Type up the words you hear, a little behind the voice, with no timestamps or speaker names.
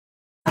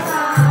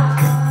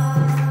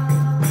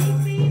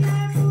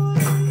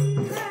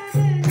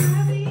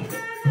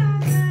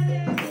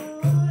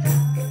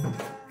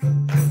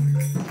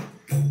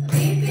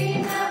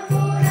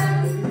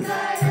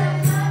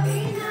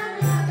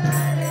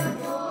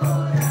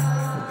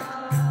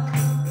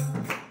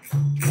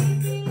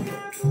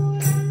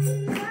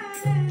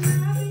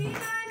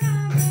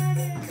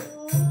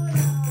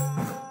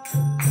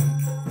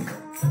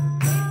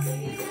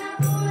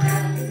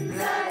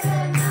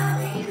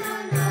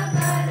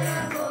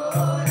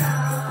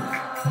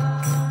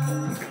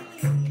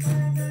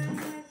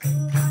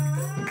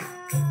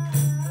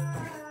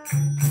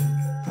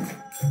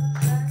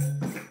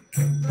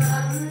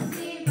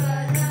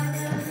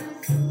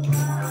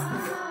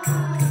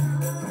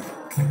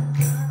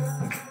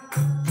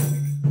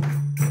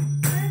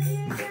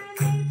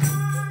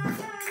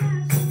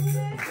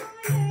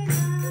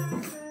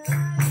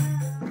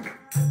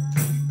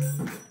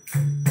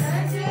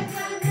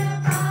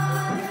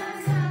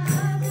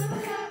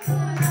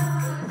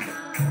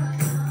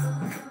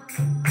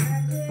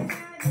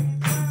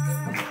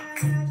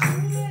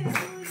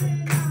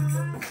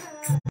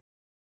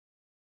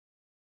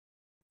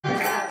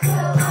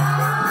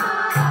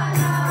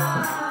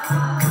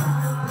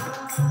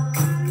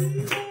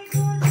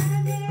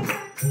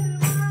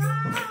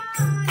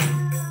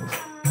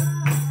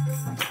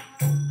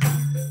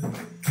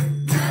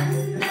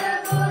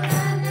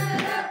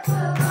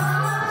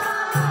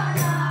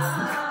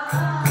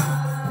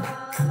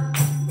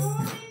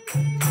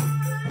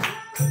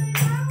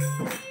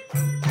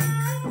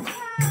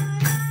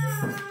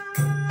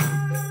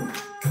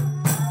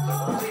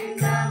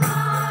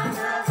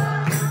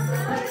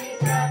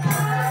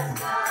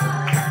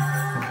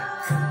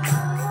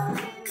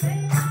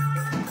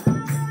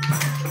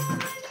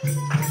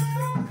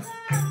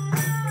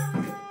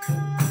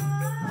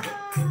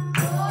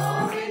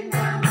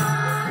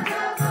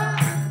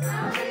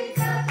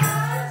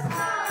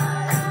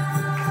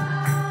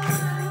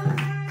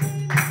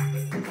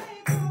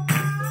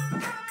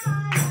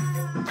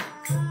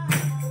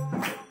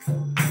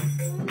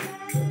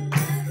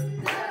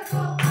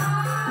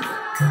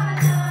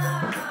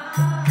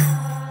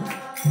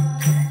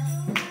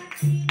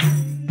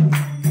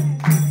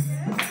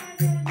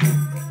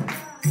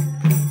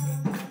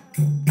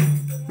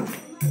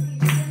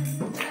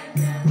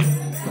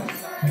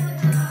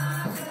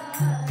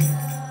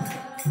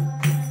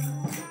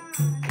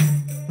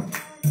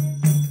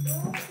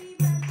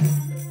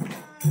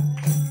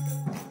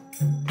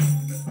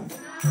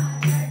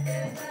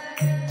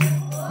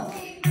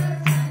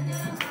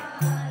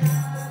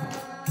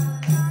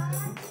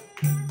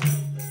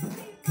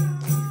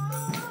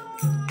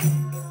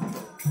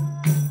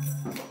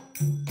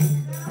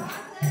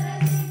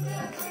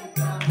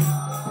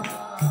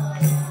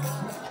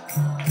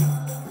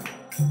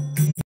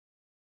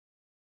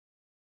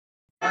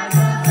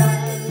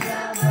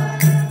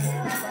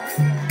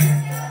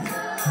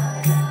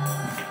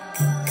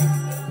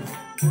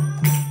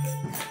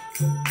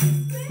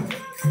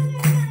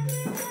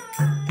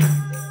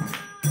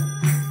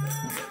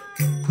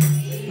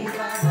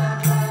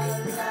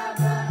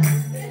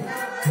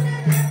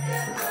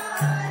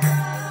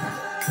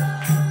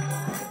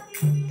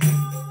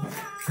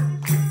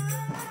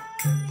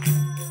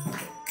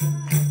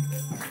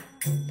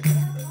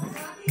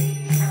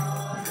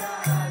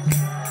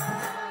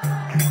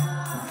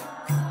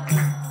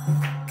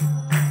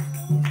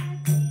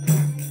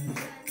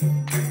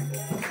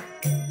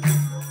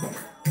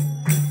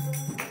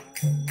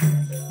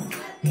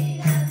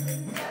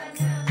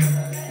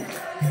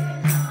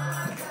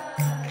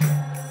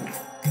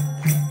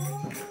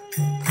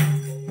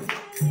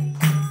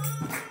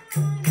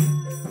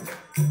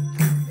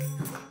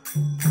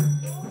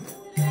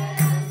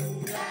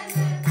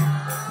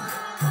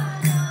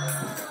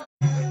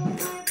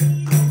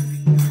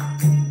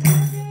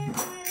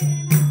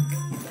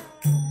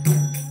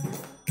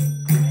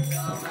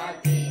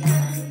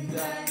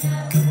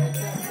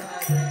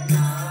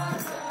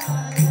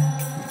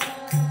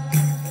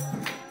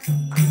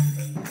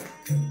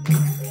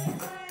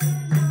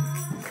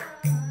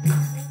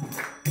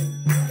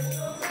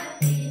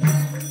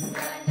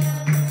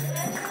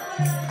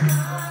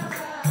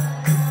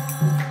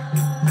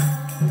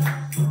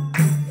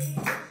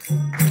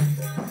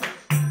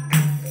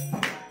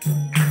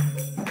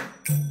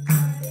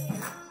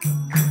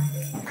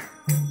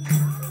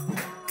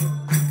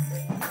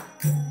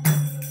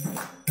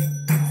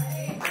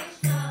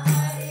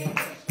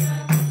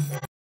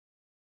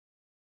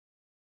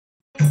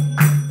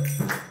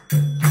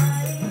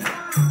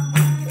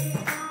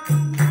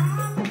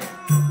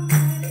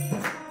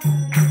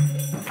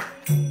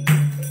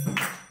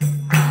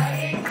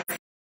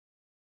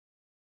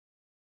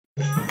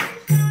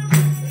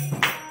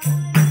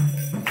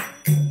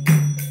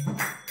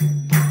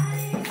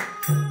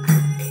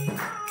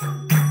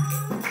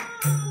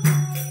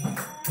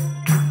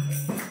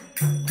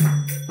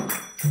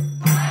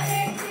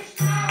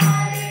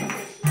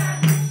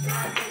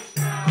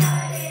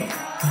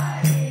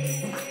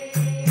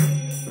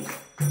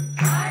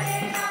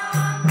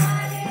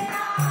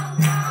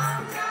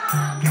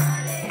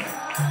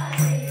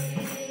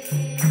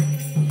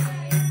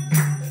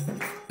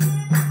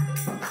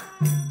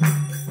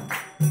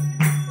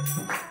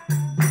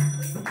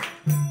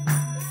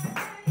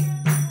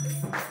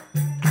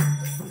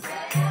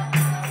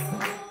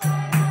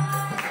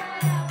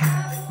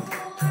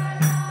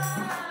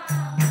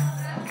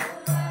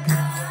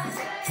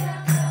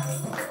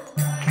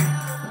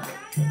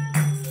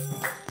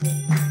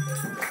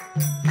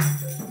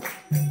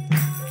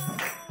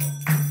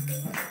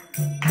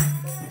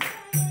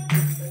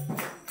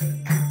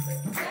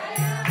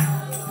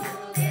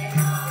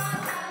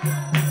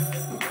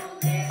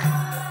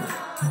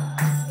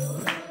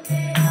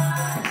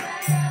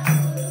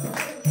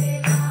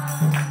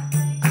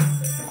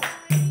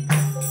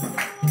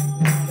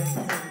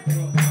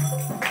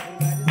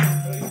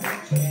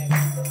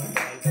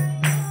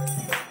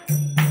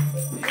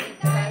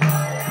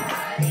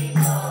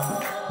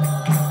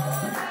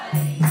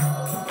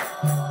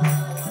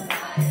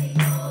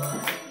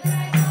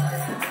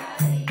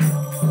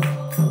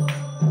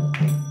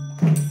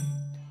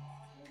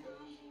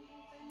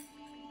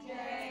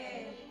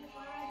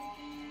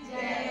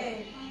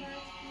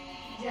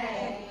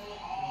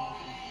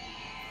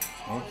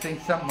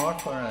some more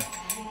for us.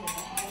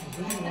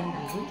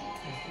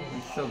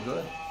 It's so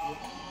good.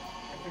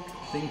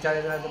 Sing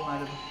Jai Radha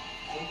Madhava.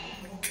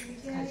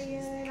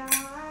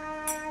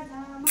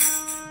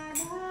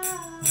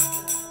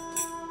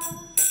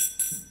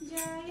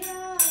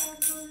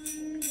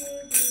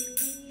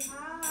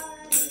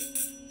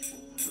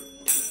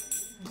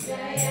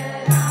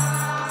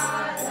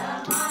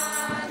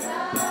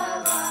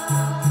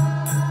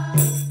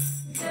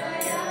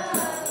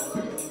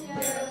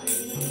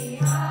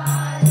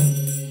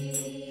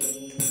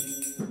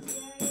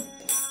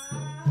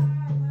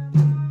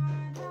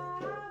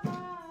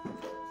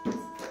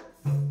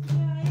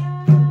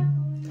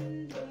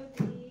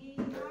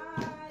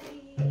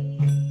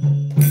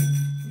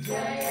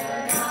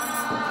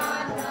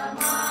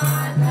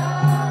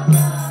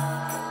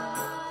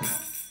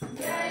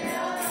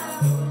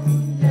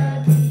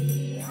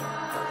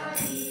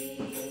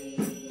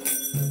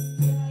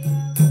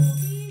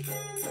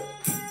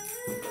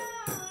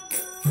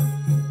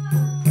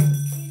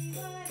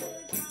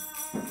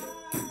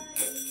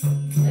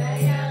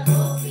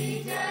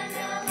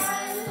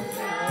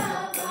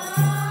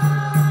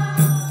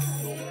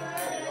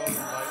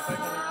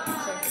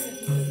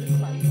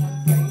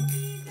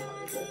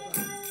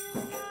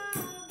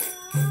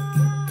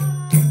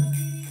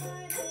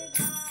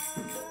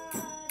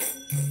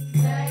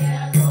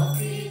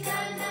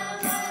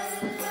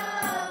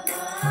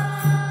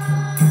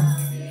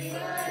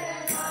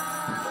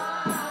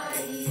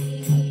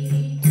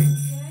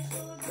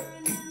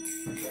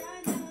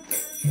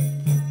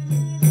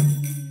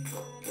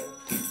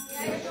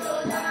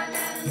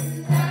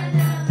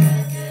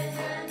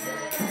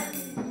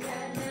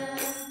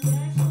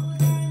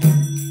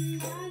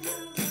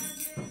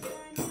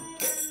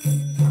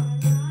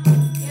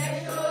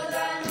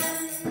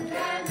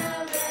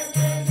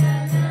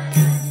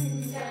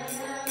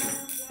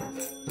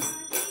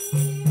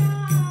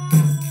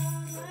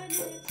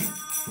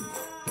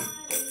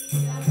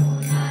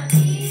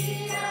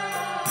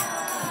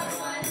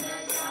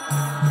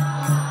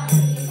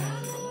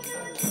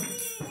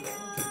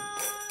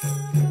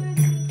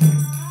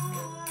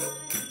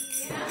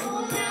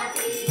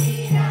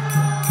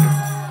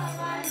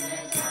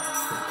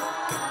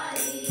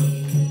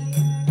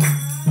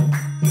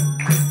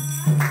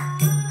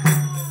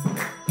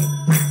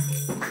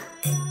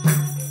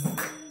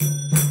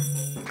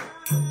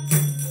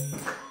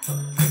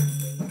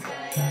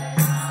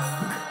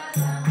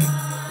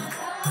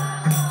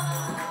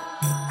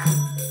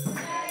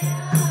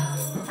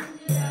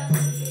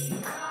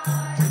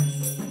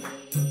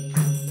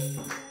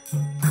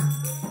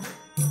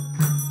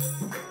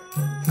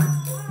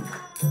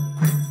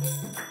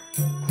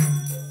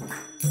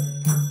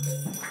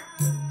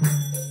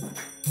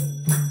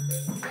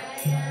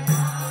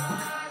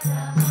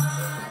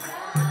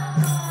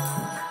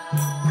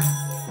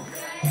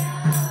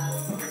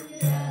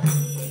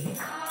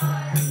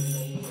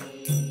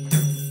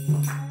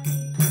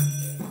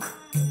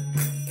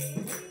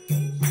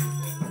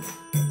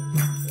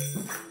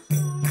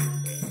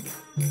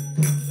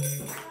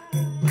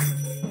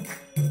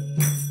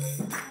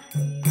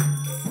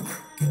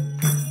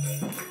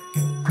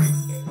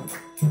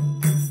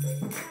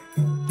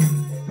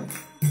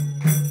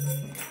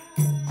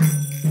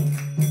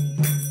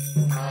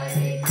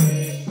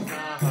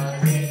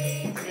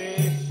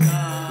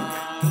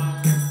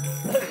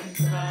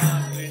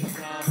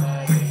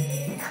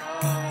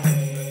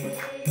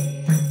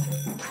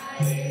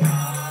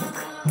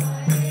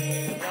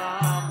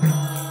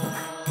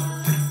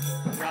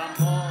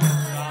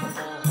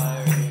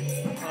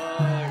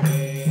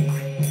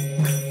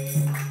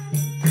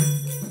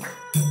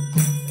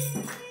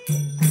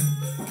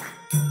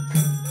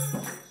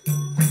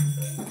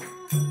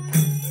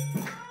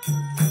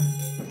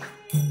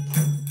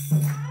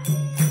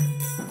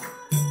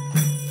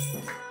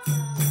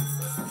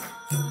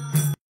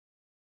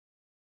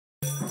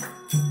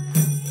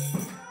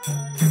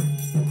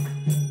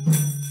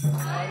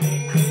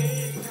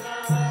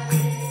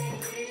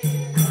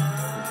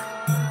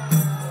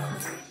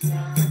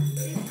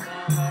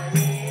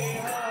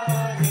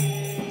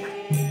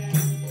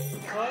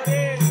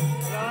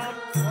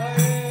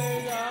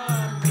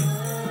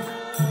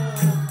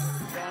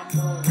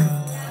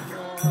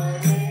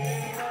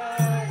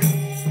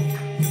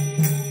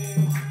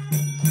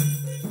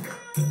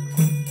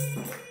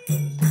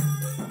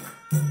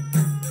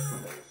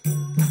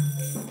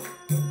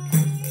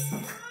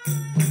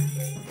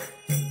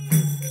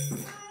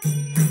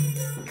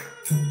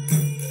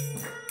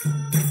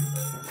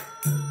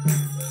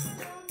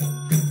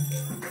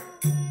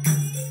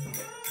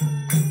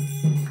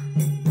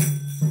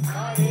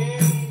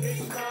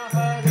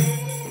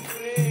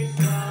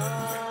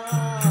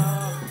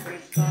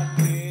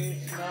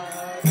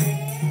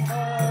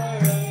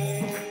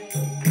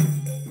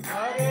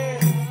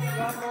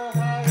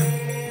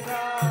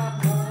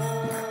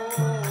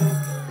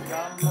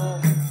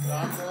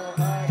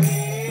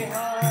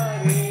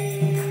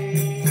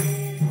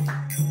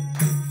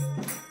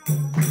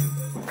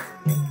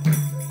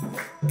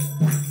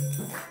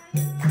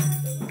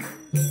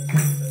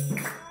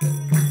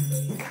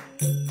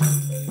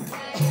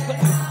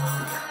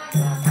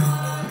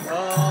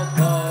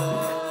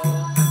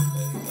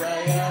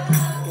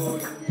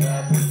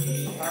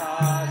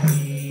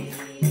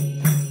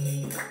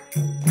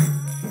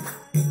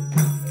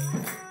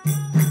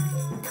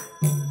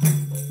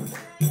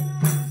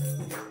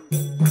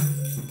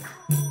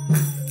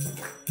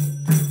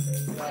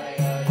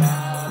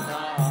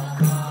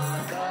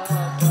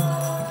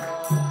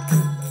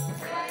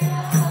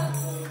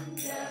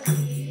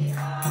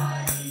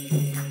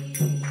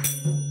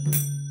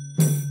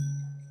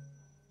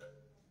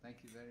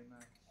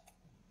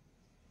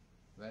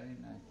 Very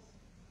nice.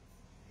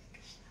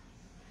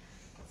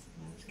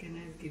 Can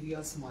I give you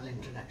a small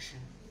introduction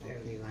to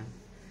everyone?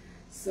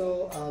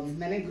 So,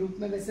 मैंने group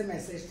में वैसे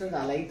message तो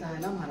डाला ही था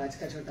है ना महाराज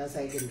का छोटा सा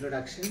एक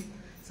introduction.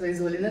 So His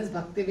Holiness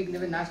Bhakti Vighna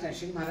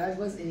Narasima Maharaj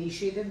was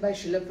initiated by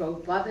Srila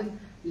Prabhupada in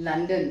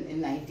London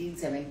in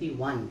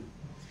 1971.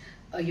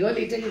 A year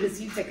later he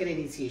received second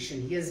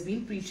initiation. He has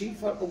been preaching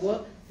for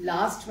over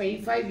last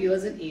 25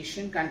 years in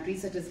Asian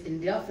countries such as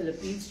India,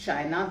 Philippines,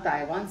 China,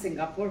 Taiwan,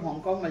 Singapore,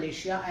 Hong Kong,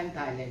 Malaysia and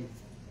Thailand.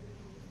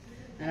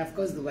 And of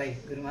course Dubai,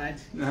 Guru Maharaj,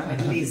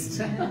 at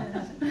least.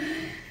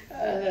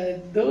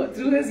 Though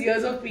through his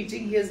years of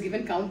preaching, he has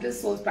given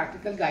countless souls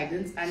practical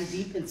guidance and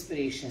deep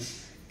inspiration.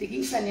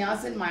 Taking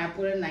sannyas in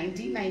Mayapur in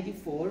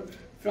 1994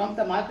 from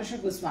Tamal Krishna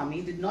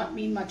Goswami did not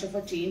mean much of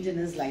a change in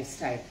his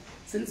lifestyle,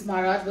 since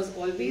Maharaj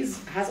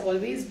has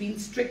always been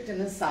strict in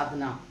his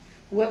sadhana.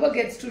 Whoever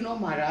gets to know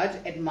Maharaj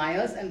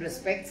admires and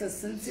respects his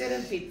sincere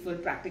and faithful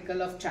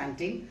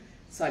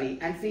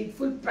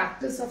faithful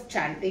practice of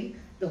chanting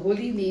the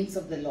holy names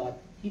of the Lord.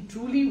 He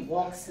truly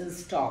walks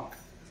his talk.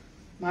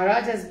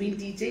 Maharaj has been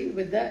teaching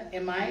with the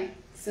MI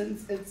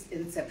since its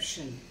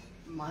inception.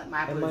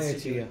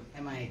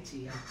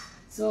 MIHE.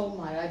 So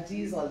Maharaj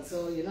ji is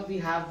also, we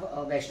have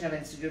a Vaishnava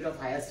Institute of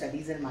Higher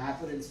Studies and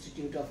Mayapur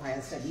Institute of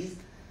Higher Studies.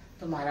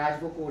 So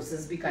Maharaj wo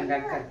courses bhi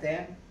conduct karte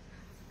hain.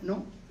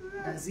 No?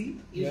 Does he?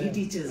 He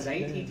teaches,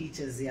 right? Yeah. He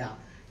teaches, yeah.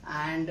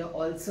 And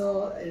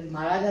also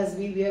Maharaj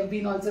we have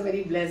been also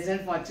very blessed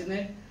and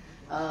fortunate.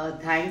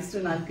 Thanks to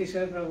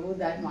Nandkishore Prabhu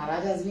that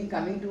Maharaj has been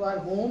coming to our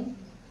home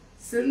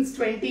since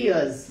 20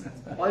 years,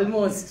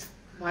 almost.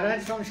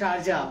 Maharaj from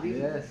Sharjah.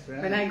 Yes,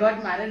 right. When I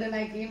got married and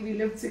I came, we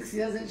lived 6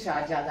 years in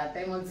Sharjah. That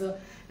time also.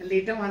 And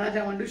later, Maharaj,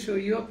 I want to show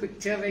you a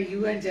picture where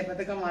you and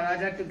Jayapataka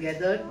Maharaj are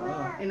together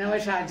in our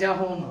Sharjah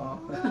home.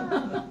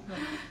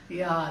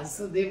 Yeah,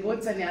 so they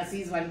both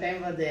sannyasis one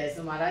time were there.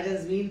 So Maharaj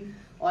has been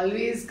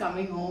always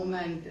coming home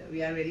and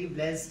we are very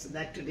blessed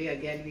that today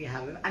again we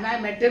have him. And I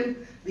met him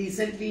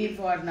recently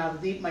for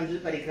Navdeep Mandal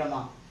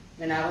Parikrama.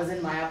 When I was in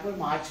Mayapur,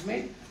 March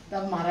mein,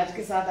 तब महाराज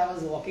के साथ I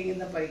was walking in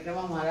the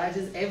परिक्रमा. Maharaj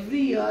is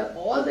every year,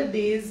 all the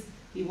days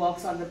he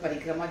walks on the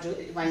परिक्रमा जो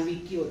 1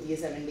 week की होती है,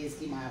 7 days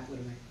की मायापुर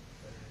में.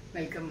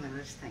 Welcome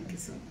Maharaj, thank you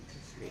so much.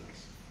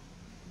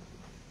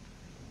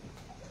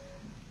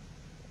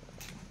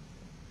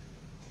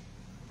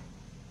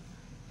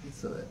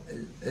 So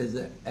is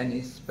there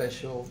any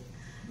special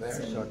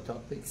verse or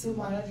topic? So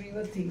Maharaj, we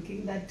were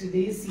thinking that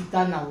today is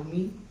Sita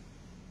Navami.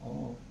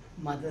 Oh.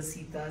 Mother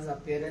Sita's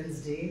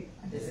appearance day.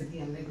 जैसे कि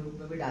हमने group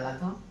में भी डाला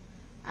था.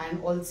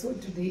 And also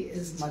today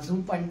is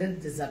Madhu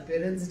Pandit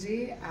disappearance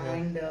day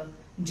and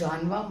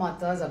Janva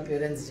Mata's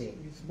appearance day.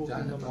 We spoke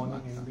in the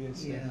morning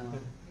MBS. Yeah.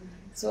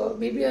 So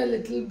maybe a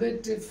little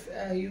bit if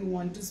you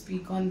want to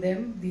speak on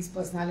them, these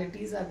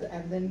personalities,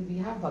 and then we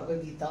have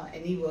Bhagavad Gita,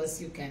 any verse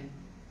you can.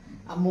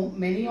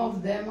 Many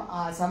of them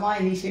are, some are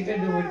initiated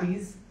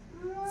devotees,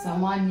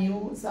 some are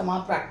new, some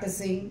are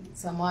practicing,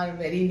 some are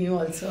very new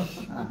also.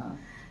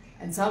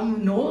 And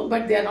some know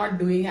but they are not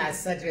doing as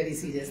such very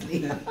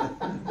seriously.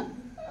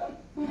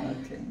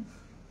 Okay.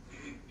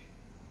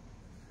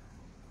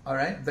 All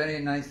right. Very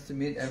nice to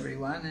meet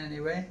everyone.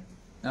 Anyway,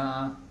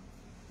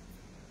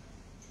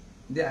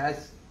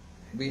 as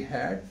we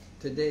heard,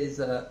 today is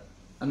an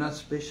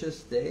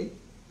auspicious day.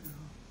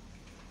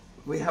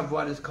 We have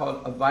what is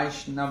called a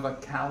Vaishnava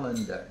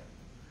calendar,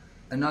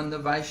 and on the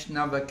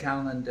Vaishnava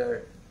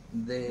calendar,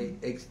 they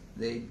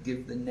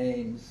give the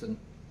names and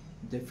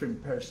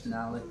different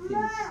personalities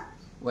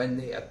when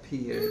they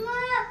appeared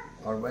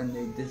or when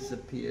they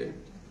disappeared.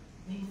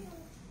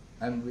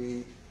 And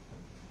we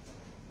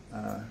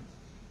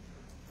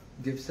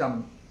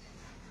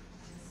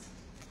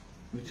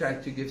try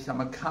to give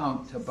some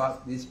account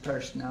about these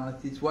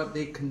personalities, what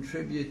they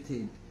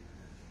contributed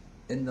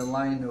in the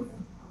line of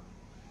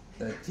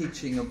the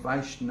teaching of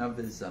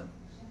Vaishnavism.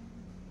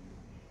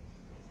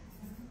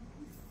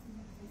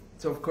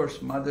 So of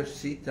course Mother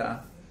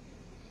Sita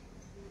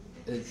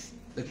is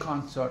the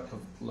consort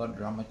of Lord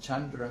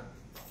Ramachandra.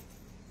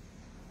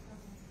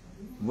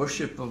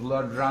 Worship of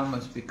Lord Rama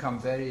has become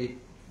very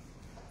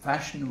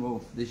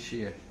fashionable this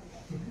year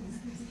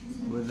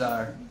with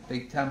our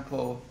big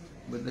temple,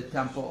 with the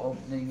temple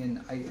opening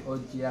in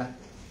Ayodhya.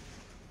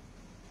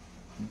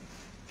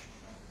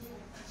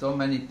 So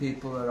many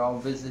people are all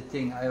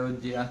visiting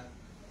Ayodhya.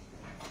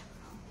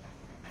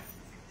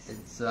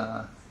 It's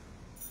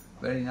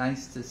very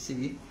nice to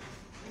see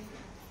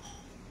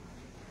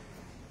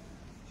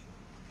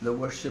the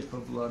worship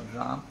of Lord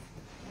Ram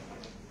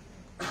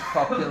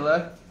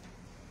popular.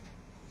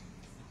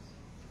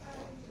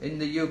 In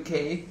the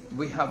UK,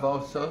 we have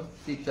also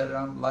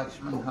Sitaram,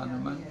 Lakshman,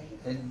 Hanuman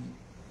in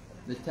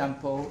the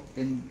temple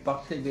in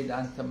Bhakti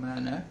Vedanta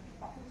Manor.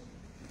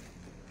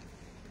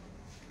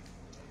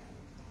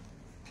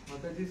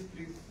 Mataji,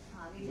 please,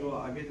 जो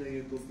आगे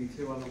जाइए तो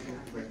पीछे वालों को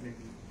बैठने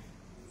के लिए.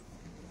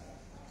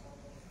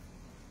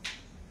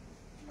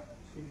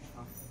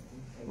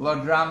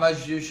 Lord Rama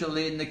is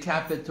usually in the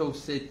capital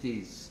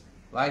cities,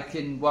 like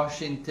in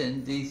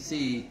Washington,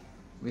 D.C.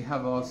 We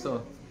have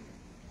also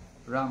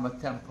Rama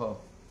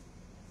Temple.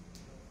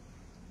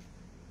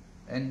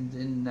 And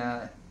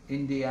in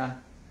India,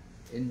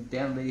 in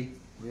Delhi,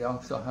 we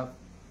also have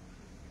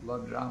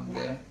Lord Ram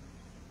there.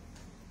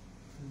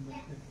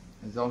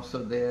 He's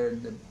also there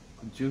in the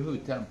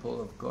Juhu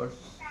temple, of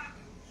course,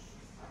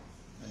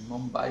 in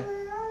Mumbai.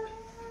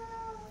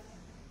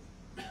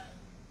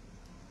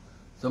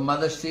 So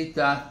Mother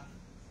Sita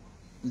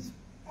is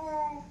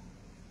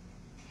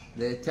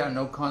the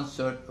eternal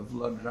consort of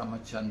Lord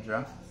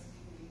Ramachandra.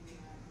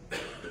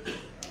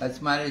 As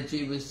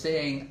Maharaji was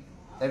saying,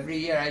 every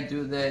year I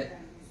do the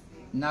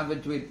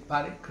Navadvip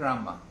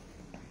Parikrama.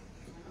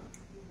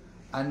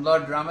 And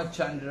Lord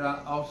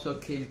Ramachandra also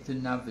came to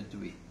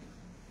Navadvip.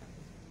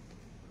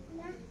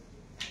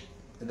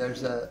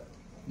 There's a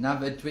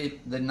Navadvip,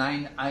 the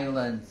 9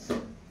 islands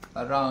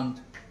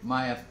around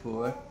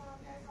Mayapur,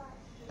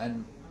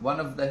 and one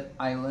of the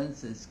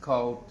islands is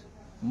called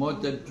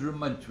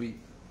Modadrumadvip.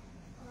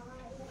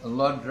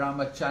 Lord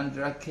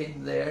Ramachandra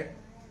came there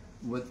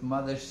with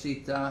Mother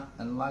Sita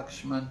and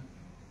Lakshman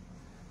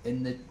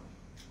in the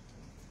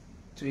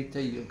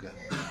Treta Yuga.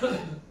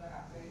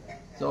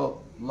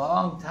 So,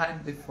 long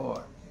time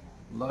before,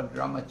 Lord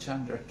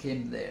Ramachandra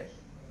came there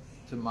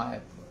to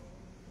Mayapur.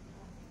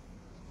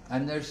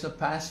 And there's a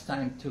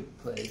pastime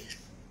took place.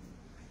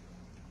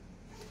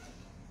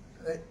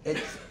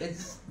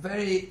 It's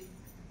very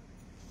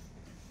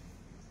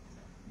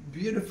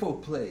beautiful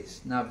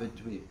place,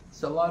 Navadvip.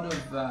 It's a lot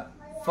of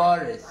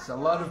forests, a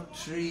lot of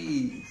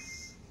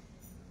trees.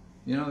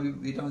 You know,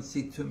 we don't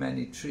see too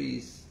many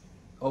trees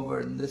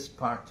over in this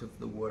part of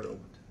the world.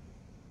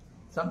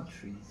 Some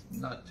trees,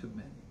 not too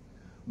many.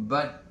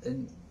 But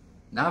in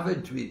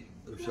Navadvip,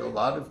 there's a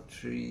lot of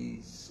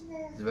trees.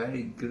 It's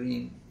very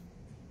green.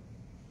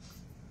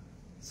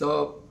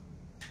 So,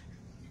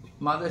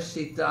 Mother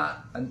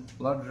Sita and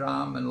Lord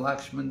Ram and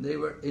Lakshman, they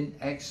were in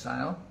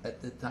exile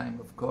at the time,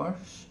 of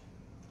course,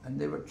 and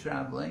they were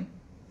traveling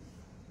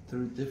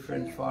through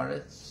different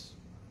forests,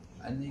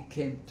 and they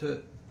came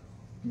to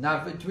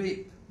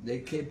Navadvip. They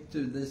came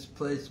to this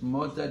place,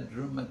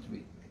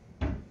 Modadrumadvip.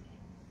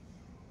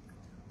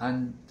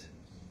 And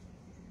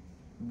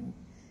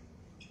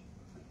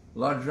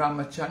Lord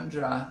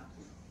Ramachandra,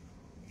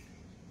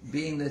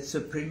 being the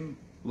Supreme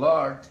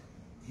Lord,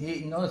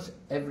 he knows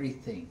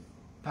everything,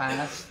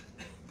 past,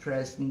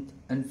 present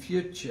and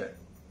future.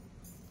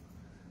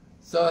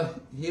 So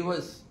he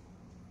was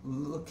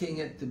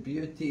looking at the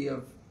beauty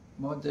of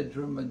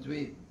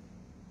Modadrumadvip,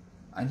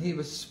 and he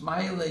was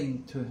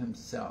smiling to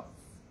himself.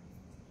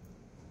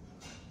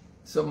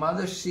 So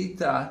Mother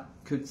Sita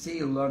could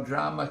see Lord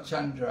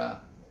Ramachandra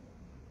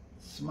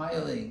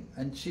smiling,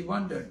 and she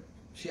wondered,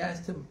 she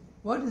asked him,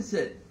 what is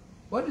it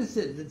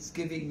that's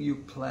giving you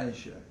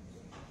pleasure?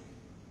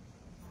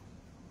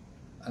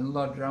 And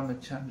Lord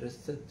Ramachandra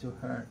said to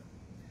her,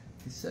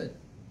 he said,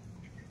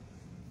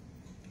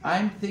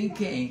 I'm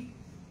thinking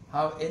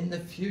how in the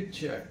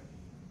future,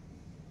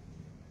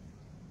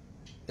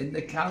 in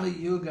the Kali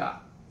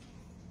Yuga,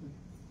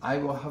 I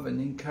will have an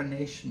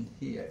incarnation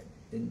here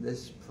in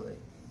this place.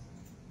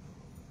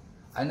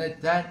 And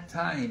at that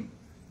time,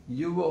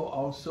 you will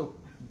also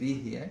be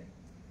here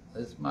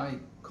as my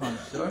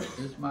consort,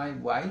 as my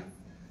wife.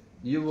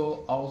 You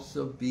will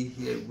also be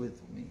here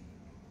with me.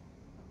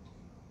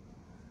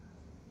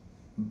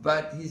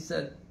 But he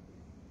said,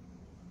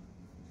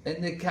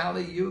 in the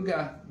Kali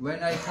Yuga,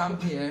 when I come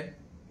here,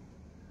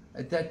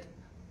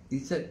 he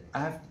said,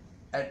 at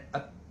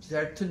a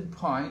certain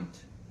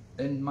point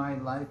in my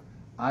life,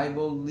 I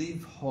will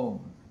leave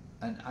home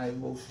and I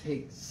will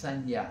take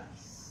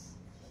sannyas.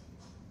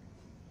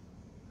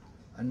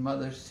 And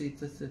Mother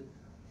Sita said,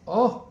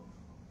 oh,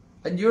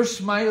 and you're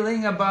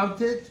smiling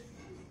about it?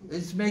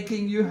 It's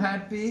making you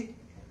happy?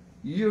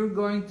 You're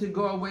going to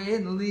go away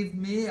and leave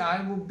me?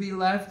 I will be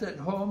left at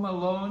home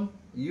alone?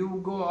 You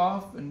will go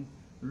off and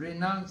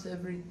renounce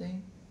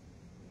everything?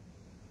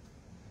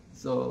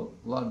 So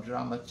Lord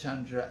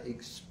Ramachandra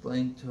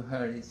explained to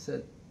her, he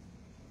said,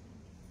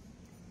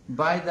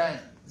 by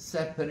that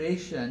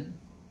separation,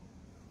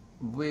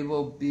 we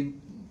will be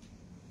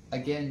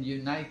again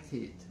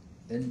united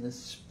in the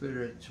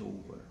spiritual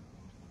world.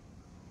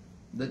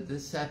 That the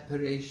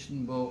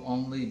separation will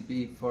only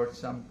be for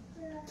some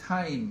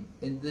time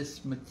in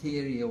this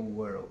material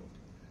world,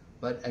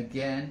 but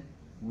again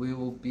we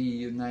will be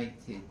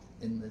united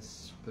in the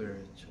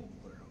spiritual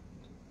world.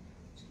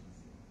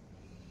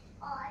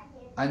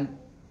 And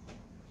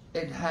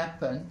it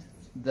happened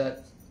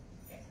that,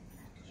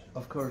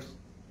 of course,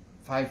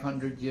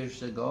 500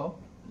 years ago,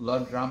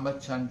 Lord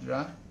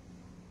Ramachandra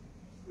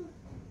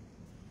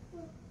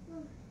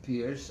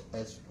appears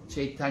as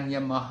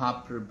Chaitanya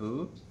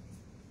Mahaprabhu.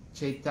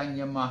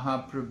 Chaitanya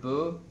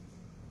Mahaprabhu,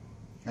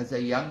 as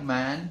a young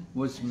man,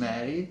 was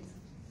married.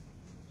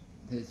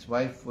 His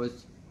wife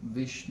was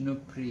Vishnu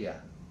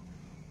Priya.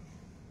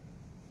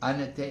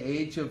 And at the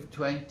age of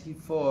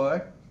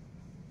 24,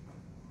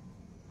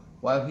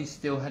 while he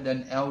still had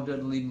an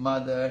elderly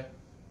mother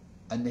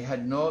and they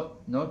had no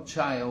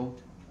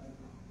child,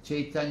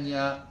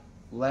 Chaitanya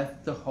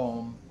left the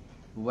home,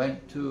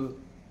 went to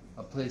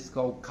a place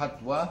called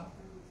Katwa,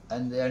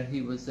 and there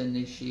he was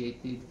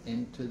initiated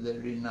into the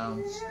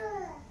renounced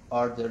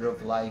order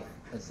of life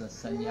as a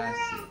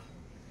sannyasi.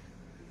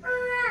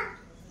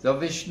 So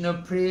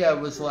Vishnu Priya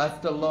was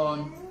left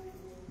alone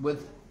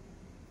with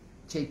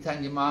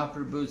Chaitanya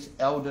Mahaprabhu's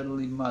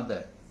elderly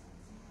mother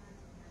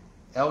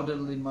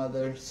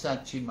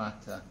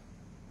Sachimata.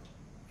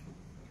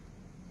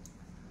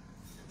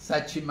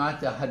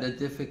 Sachimata had a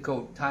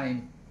difficult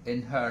time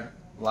in her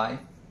life.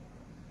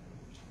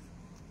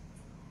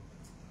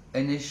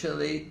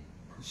 Initially,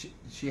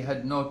 she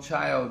had no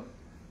child.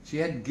 She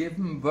had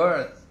given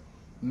birth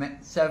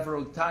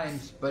several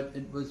times, but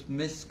it was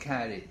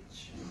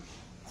miscarriage.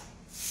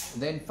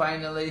 Then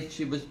finally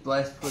she was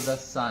blessed with a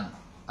son,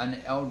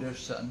 an elder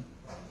son,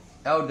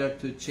 elder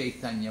to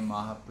Chaitanya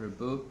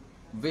Mahaprabhu,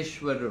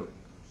 Vishwarup.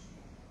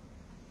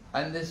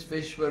 And this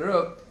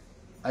Vishwarup,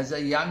 as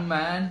a young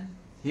man,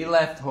 he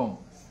left home.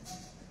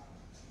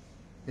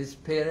 His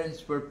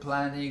parents were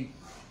planning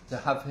to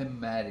have him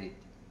married.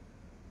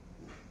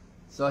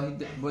 So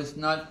he was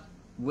not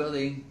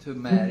willing to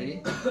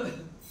marry,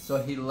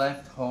 so he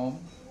left home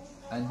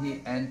and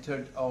he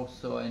entered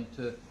also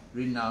into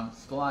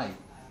renounced life.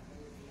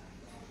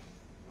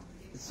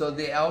 So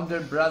the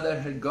elder brother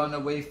had gone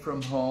away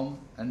from home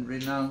and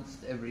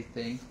renounced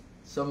everything.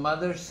 So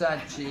Mother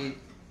Sachi,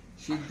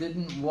 she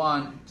didn't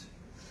want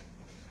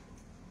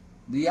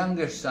the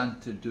younger son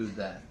to do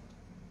that.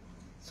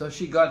 So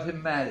she got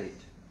him married.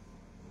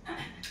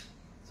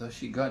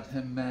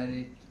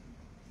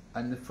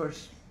 And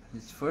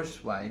his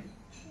first wife,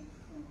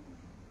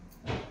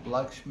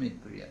 Lakshmi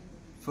Priya,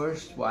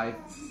 first wife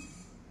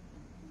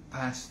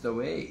passed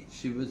away.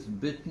 She was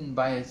bitten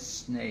by a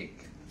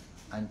snake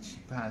and she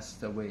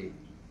passed away.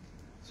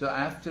 So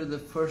after the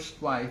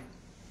first wife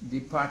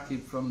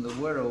departed from the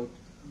world,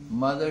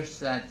 Mother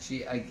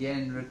Sachi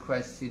again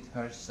requested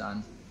her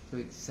son to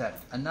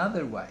accept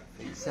another wife,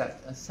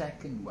 accept a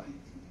second wife.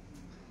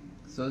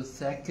 So the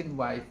second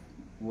wife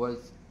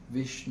was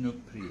Vishnu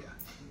Priya.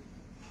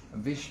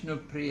 Vishnu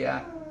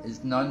Priya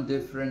is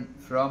non-different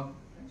from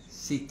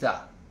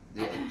Sita,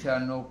 the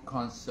eternal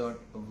consort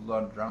of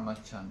Lord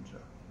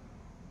Ramachandra.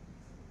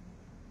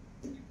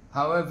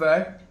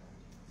 However,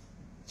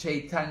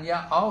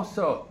 Chaitanya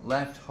also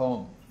left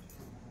home,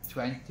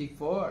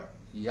 24,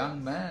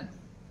 young man.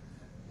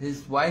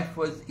 His wife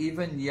was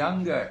even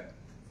younger.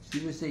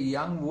 She was a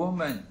young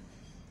woman,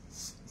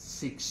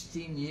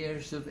 16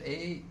 years of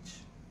age.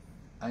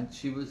 And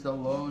she was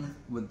alone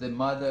with the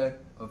mother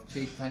of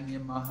Chaitanya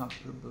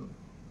Mahaprabhu.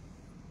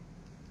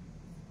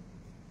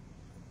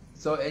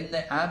 So in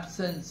the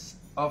absence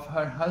of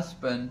her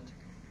husband,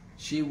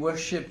 she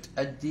worshipped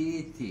a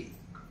deity.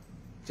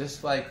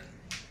 Just like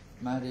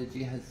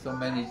Maharaji has so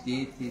many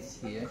deities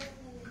here,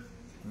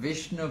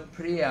 Vishnu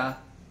Priya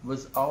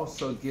was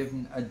also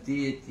given a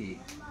deity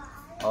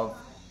of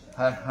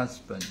her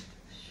husband,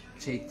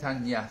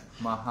 Chaitanya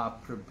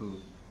Mahaprabhu.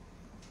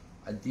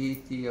 A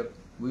deity of,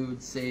 we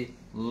would say,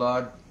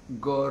 Lord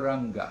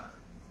Gauranga.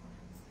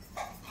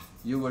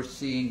 You were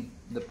seeing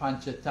the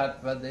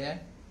Panchatattva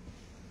there.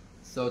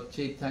 So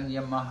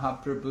Chaitanya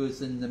Mahaprabhu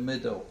is in the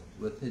middle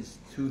with his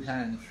two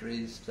hands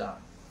raised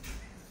up.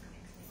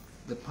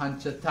 The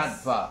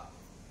Panchatattva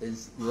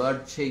is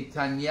Lord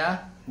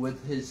Chaitanya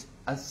with his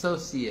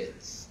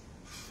associates,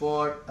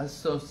 4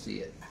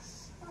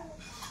 associates,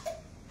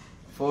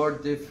 4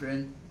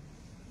 different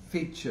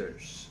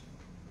features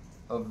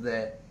of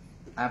the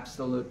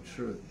absolute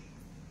truth.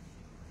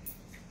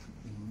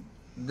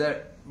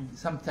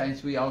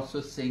 Sometimes we also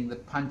sing the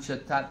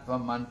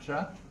Panchatattva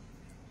mantra,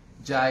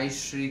 Jai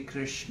Shri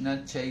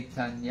Krishna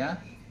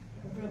Chaitanya.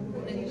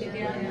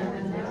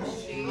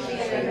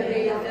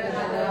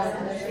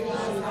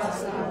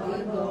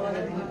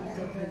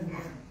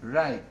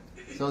 Right,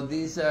 so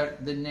these are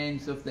the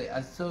names of the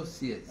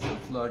associates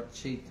of Lord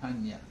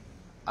Chaitanya.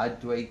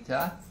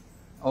 Advaita,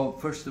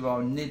 first of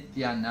all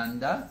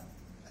Nityananda,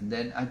 and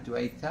then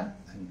Advaita,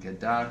 and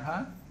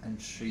Gadadhara, and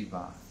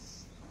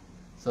Srivas.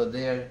 So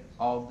they're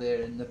all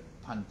there in the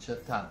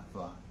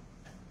Panchatattva.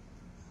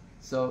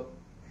 So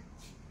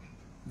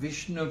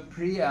Vishnu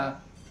Priya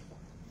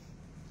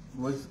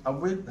was a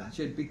widow.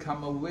 She had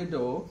become a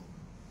widow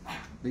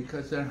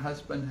because her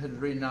husband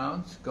had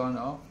renounced, gone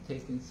off,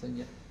 taken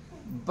sannyas.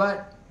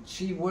 But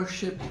she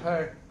worshipped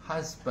her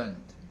husband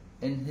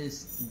in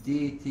his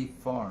deity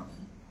form.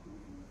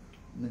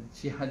 And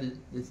she had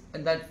this,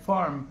 and that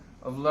form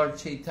of Lord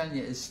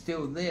Chaitanya is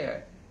still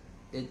there.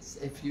 It's,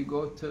 if you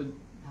go to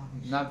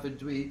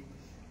Navadvip,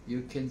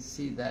 you can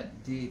see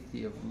that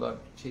deity of Lord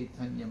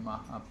Chaitanya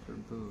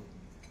Mahaprabhu.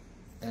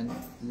 And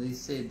they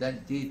say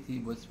that deity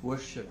was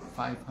worshipped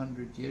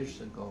 500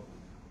 years ago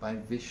by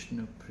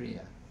Vishnu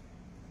Priya.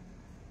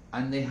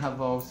 And they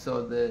have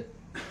also the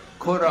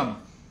kuram,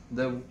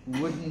 the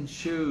wooden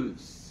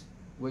shoes,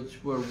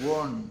 which were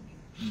worn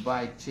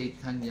by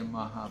Chaitanya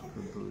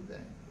Mahaprabhu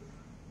then.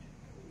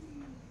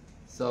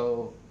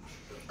 So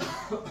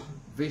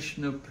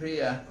Vishnu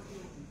Priya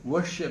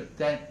worshipped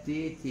that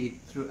deity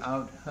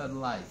throughout her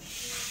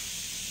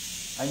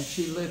life. And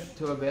she lived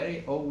to a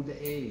very old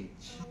age.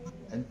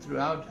 And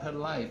throughout her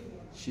life,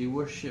 she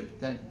worshipped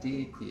that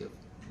deity of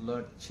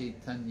Lord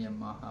Chaitanya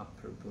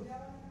Mahaprabhu,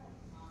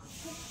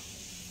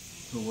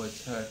 who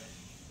was her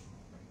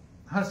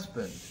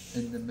husband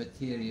in the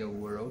material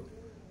world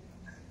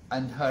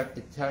and her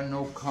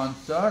eternal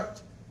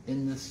consort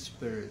in the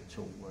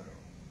spiritual world.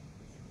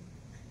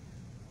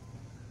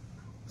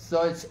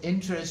 So it's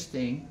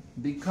interesting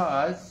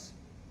because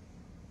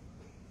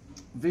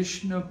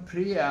Vishnu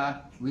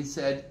Priya, we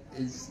said,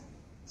 is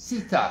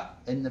Sita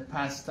in the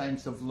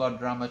pastimes of Lord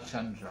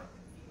Ramachandra.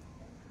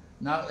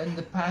 Now in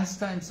the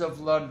pastimes of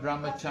Lord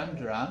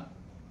Ramachandra,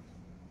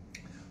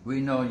 we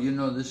know, you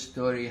know the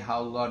story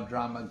how Lord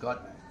Rama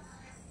got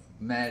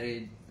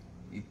married.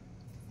 He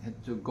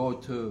had to go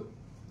to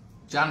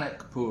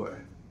Janakpur.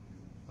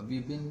 Have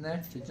you been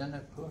there to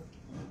Janakpur?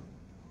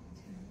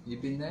 You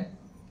been there?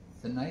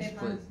 It's a nice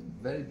place,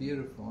 very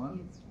beautiful, huh?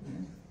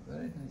 Yeah,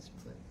 very nice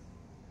place.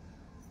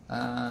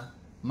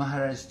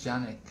 Maharaj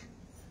Janak,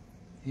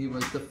 he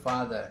was the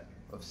father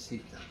of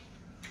Sita.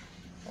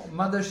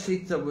 Mother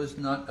Sita was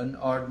not an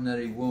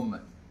ordinary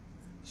woman.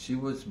 She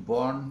was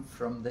born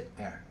from the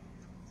earth.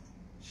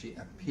 She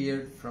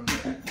appeared from the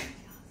earth.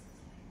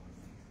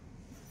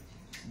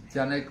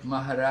 Janak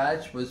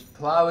Maharaj was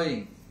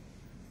ploughing.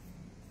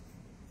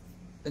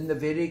 In the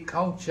Vedic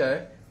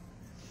culture,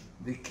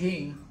 the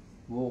king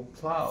will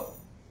plough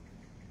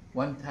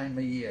one time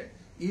a year.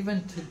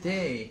 Even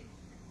today,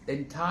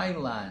 in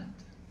Thailand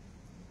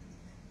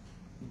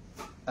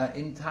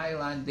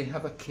they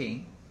have a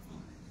king,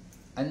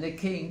 and the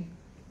king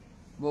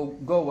will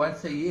go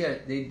once a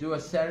year. They do a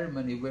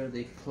ceremony where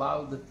they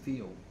plough the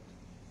field.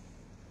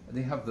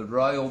 They have the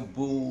royal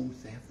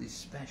bulls. They have these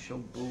special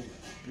bulls,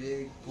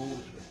 big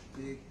bulls with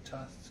big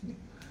tusks,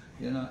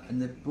 you know, and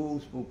the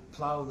bulls will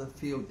plough the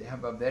field. They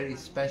have a very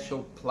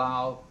special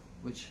plough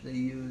which they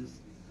use,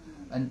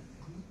 and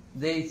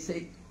they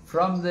say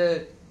from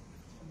the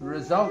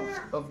results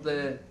of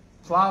the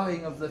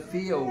ploughing of the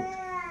field,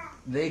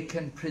 they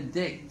can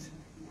predict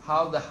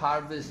how the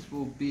harvest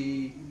will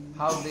be,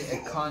 how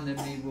the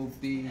economy will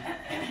be.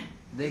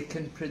 They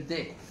can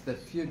predict the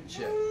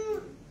future.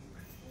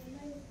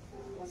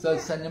 So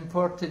it's an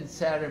important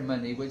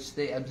ceremony which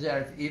they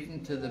observe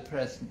even to the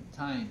present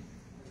time.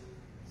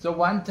 So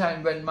one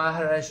time when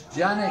Maharaj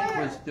Janak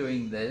was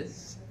doing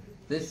this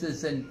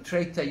is in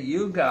Treta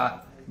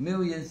Yuga,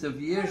 millions of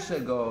years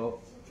ago,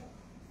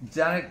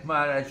 Janak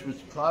Maharaj was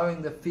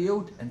ploughing the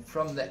field, and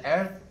from the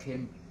earth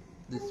came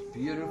this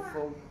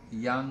beautiful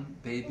young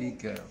baby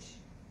girl.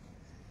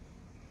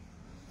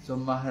 So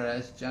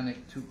Maharaj Janak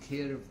took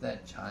care of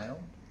that child,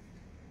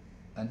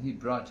 and he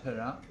brought her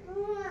up.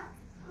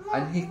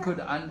 And he could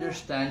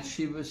understand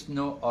she was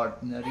no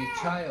ordinary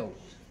child,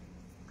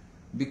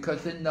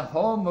 because in the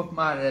home of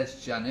Maharaj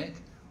Janak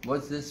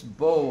was this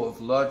bow of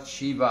Lord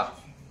Shiva.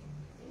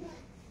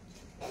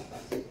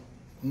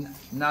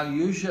 Now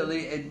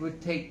usually it would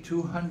take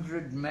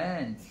 200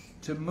 men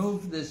to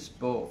move this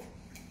bow.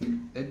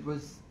 It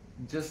was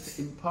just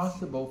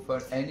impossible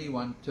for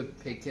anyone to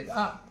pick it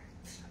up.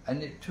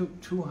 And it took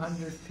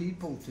 200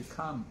 people to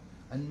come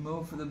and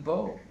move the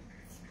bow.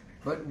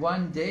 But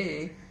one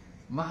day,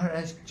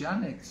 Maharaj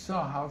Janak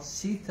saw how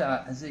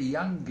Sita, as a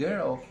young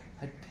girl,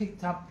 had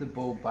picked up the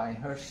bow by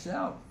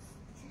herself.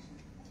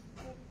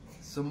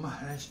 So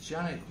Maharaj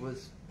Janak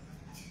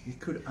he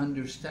could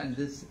understand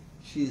this.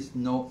 She is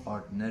no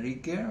ordinary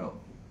girl.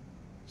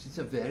 She's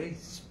a very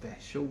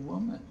special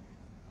woman.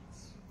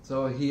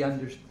 So he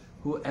understood,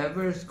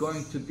 whoever is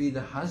going to be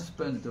the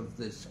husband of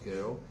this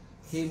girl,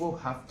 he will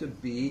have to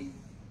be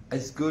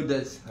as good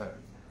as her.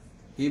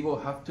 He will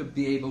have to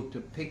be able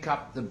to pick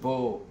up the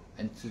bow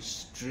and to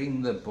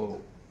string the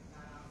bow.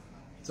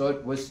 So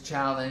it was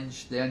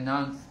challenged, the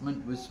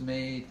announcement was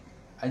made,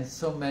 and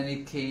so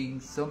many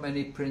kings, so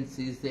many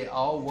princes, they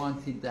all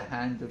wanted the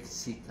hand of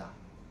Sita.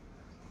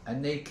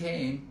 And they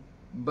came,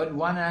 but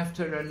one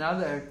after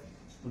another,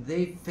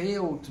 they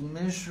failed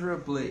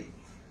miserably.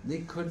 They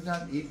could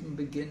not even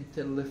begin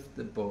to lift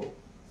the bow.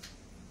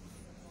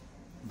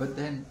 But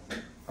then,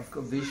 of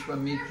course,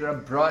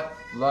 Vishwamitra brought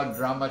Lord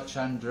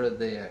Ramachandra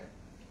there,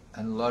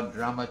 and Lord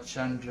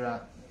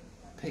Ramachandra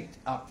picked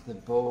up the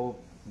bow,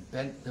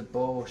 bent the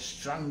bow,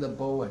 strung the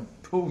bow, and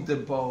pulled the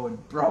bow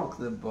and broke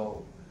the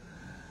bow.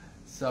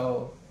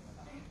 So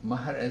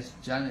Maharaj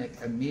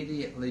Janak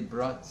immediately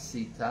brought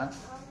Sita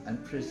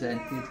and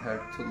presented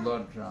her to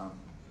Lord Ram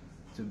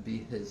to be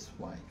his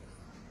wife.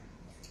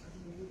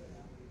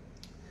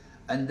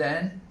 And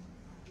then,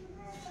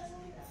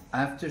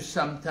 after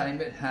some time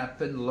it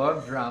happened,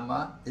 Lord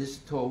Rama is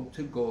told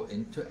to go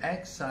into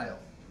exile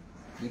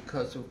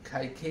because of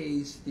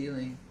Kaikeyi's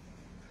stealing.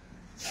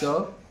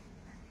 So,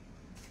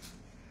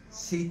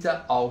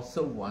 Sita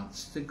also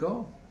wants to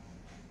go,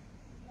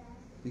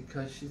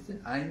 because she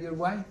said, I'm your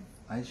wife,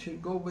 I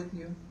should go with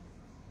you.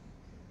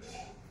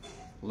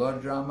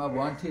 Lord Rama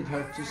wanted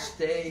her to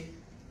stay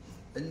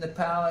in the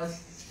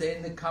palace, stay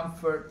in the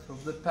comfort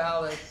of the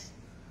palace.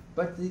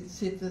 But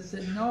Sita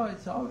said, no,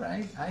 it's all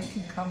right, I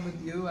can come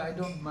with you, I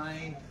don't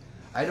mind.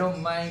 I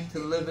don't mind to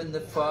live in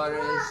the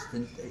forest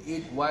and to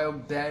eat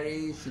wild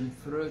berries and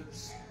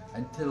fruits,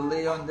 and to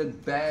lay on the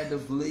bed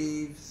of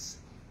leaves.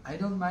 I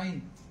don't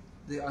mind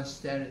the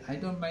austerity, I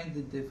don't mind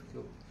the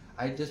difficulty.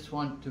 I just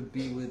want to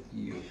be with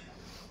you.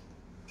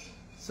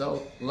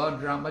 So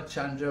Lord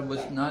Ramachandra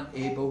was not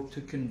able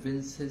to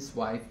convince his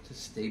wife to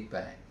stay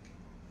back.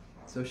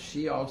 So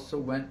she also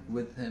went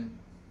with him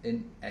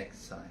in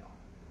exile.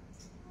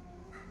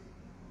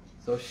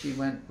 So she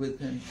went with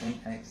him in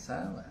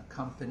exile,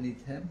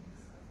 accompanied him.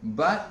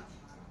 But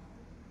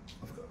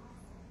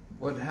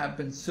what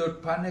happened,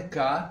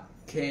 Surpanika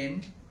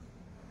came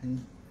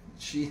and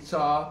she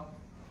saw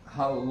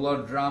how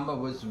Lord Rama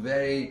was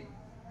very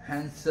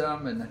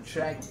handsome and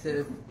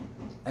attractive,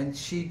 and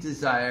she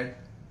desired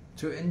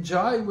to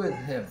enjoy with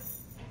him.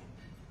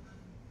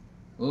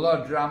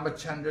 Lord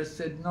Ramachandra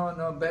said, no,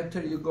 no,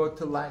 better you go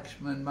to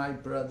Lakshman, my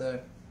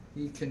brother,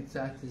 he can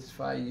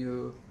satisfy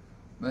you.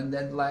 And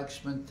then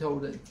Lakshman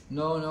told him,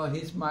 no, no,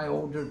 he's my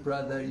older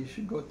brother, you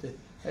should go to...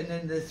 And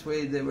in this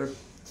way they were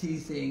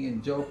teasing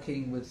and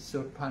joking with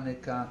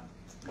Surpanika.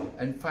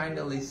 And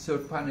finally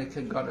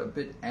Surpanika got a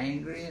bit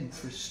angry and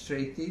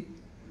frustrated,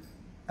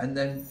 and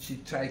then she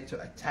tried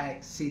to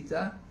attack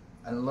Sita,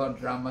 and Lord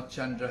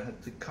Ramachandra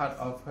had to cut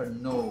off her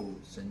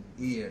nose and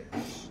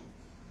ears.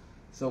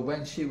 So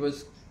when she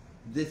was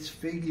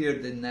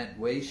disfigured in that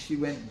way, she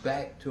went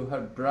back to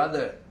her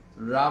brother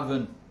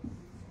Ravan,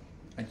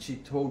 and she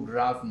told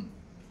Ravan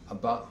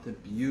about the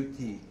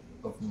beauty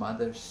of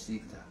Mother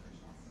Sita.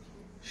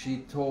 She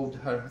told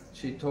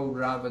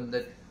Ravan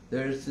that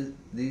there's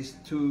these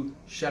two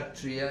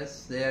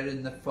Kshatriyas there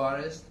in the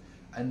forest,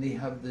 and they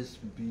have this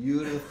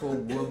beautiful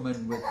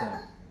woman with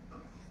them.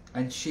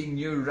 And she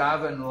knew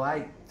Ravan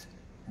liked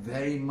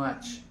very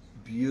much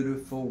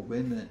beautiful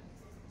women.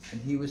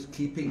 And he was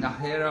keeping a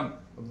harem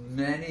of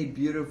many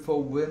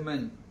beautiful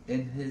women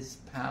in his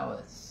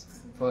palace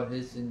for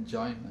his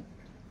enjoyment.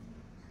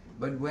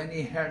 But when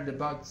he heard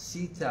about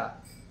Sita,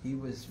 he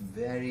was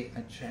very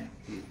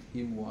attracted.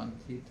 He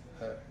wanted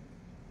her.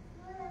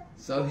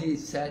 So he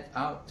set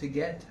out to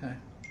get her.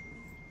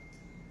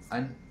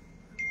 And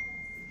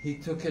he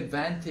took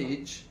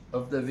advantage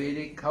of the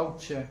Vedic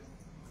culture.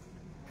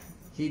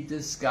 He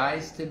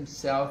disguised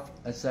himself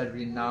as a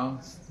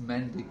renounced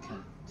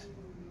mendicant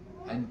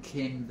and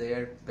came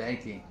there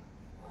begging.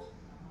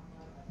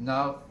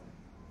 Now,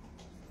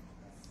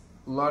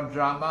 Lord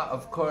Rama,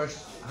 of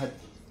course,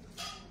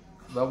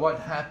 what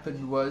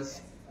happened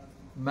was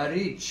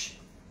Marich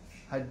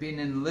had been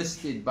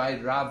enlisted by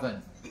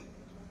Ravan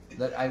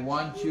that I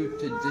want you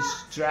to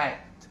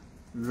distract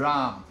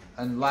Ram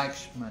and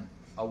Lakshman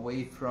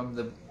away from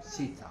the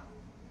Sita.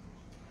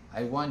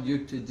 I want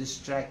you to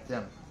distract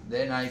them,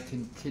 then I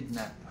can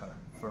kidnap her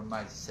for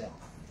myself.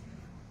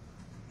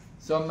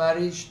 So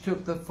Marich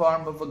took the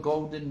form of a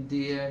golden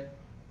deer,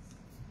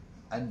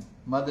 and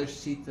Mother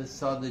Sita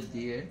saw the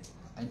deer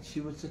and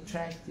she was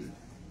attracted,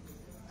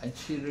 and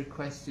she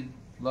requested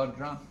Lord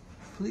Ram,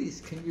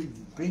 please can you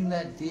bring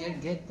that deer,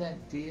 get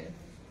that deer?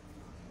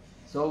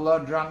 So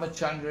Lord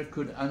Ramachandra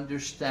could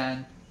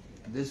understand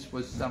this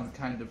was some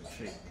kind of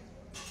trick.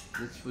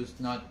 This was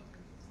not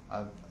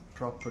a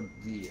proper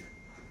deer.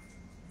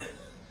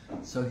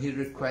 So he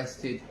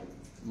requested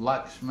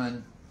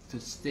Lakshman to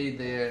stay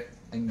there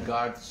and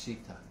guard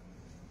Sita.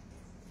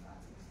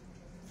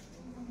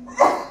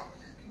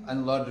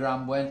 And Lord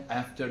Ram went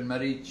after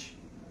Marich.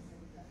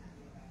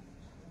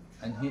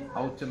 And he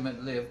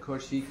ultimately, of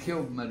course, he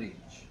killed Marich.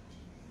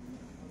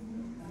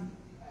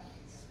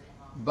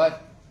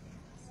 But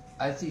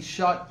as he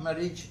shot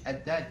Marich,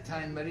 at that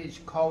time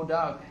Marich called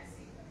out,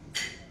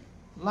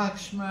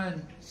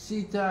 Lakshman,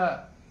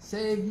 Sita,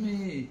 save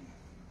me.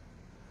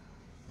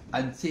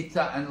 And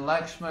Sita and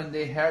Lakshman,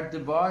 they heard the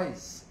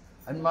voice.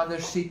 And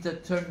Mother Sita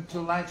turned to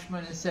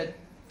Lakshman and said,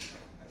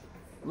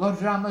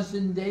 Lord Rama's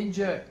in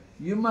danger.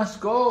 You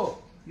must go.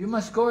 You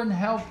must go and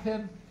help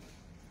him.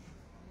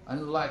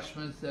 And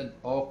Lakshman said,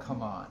 oh,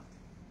 come on.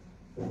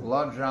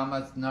 Lord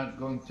Rama's not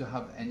going to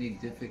have any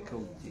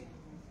difficulty.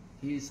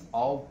 He's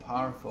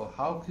all-powerful.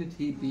 How could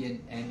he be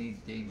in any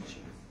danger?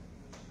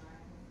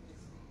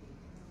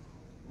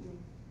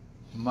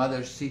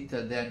 Mother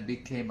Sita then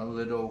became a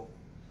little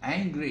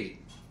angry,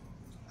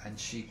 and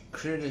she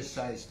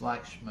criticized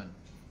Lakshman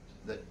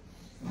that,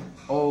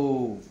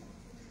 oh,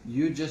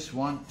 you just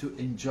want to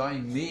enjoy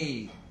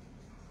me.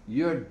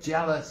 You're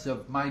jealous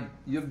of my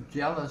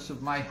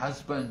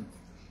husband.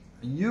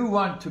 You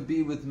want to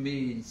be with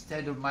me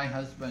instead of my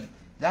husband.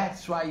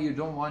 That's why you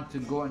don't want to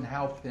go and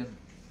help him.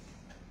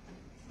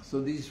 So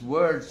these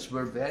words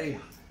were very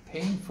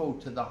painful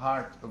to the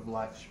heart of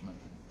Lakshman.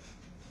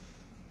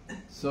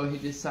 So he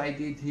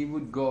decided he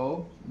would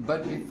go,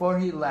 but before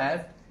he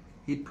left,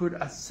 he put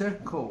a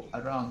circle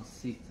around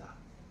Sita.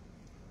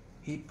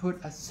 He put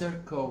a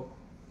circle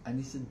and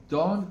he said,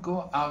 don't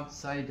go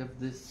outside of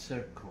this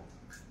circle.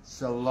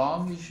 So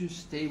long as you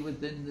stay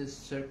within this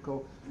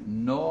circle,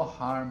 no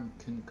harm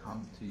can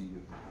come to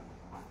you.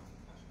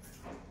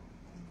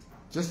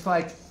 Just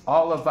like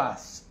all of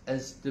us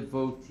as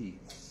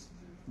devotees,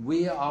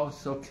 we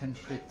also can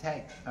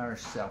protect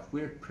ourselves.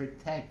 We're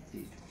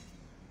protected.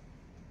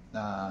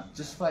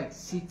 just like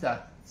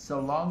Sita, so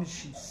long as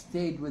she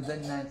stayed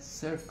within that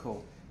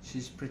circle,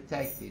 she's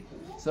protected.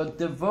 So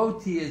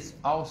devotee is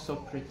also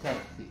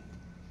protected.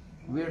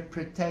 We're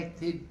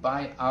protected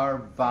by our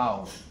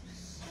vows.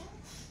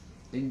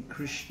 In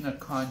Krishna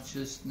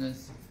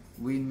consciousness,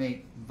 we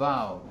make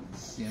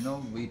vows,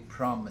 we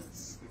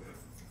promise.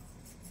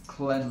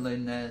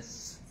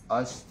 Cleanliness,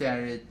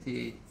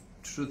 austerity,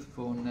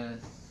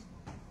 truthfulness,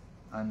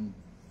 and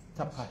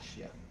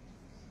tapasya.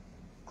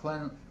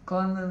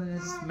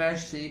 Cleanliness,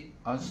 mercy,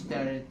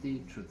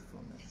 austerity,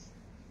 truthfulness.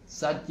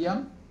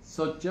 Satyam,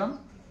 sotyam,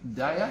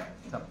 daya,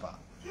 tapa.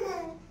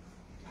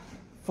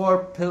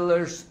 4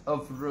 pillars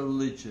of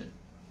religion.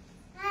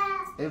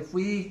 If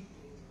we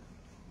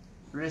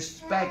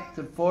respect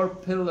the 4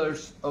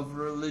 pillars of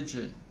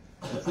religion,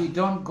 if we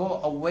don't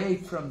go away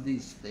from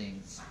these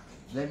things,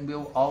 then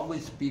we'll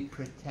always be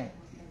protected.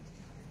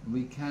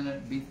 We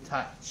cannot be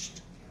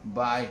touched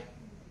by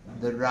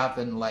the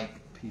Ravan-like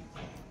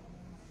people.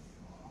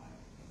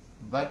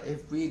 But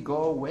if we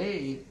go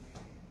away,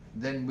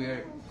 then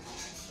we're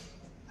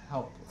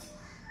helpless.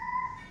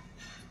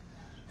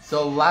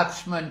 So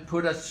Lakshman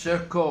put a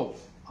circle,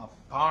 a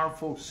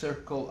powerful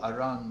circle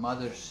around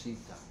Mother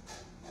Sita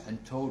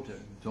and told her,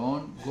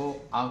 don't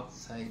go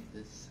outside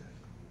this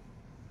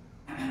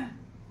circle.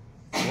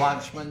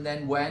 Lakshman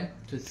then went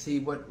to see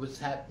what was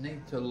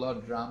happening to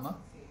Lord Rama,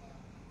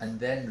 and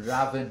then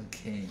Ravan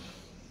came,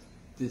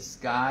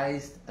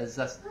 disguised as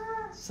a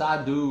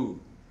sadhu,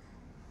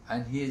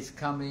 and he is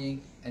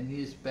coming and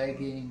he is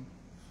begging,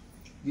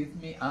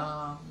 give me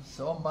alms,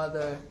 oh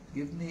mother,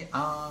 give me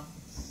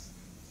alms.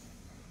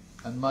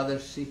 And Mother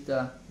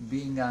Sita,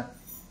 being a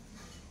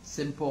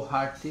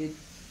simple-hearted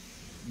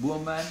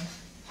woman,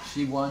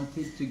 she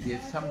wanted to give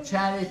some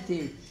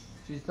charity.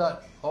 She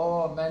thought,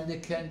 oh, a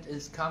mendicant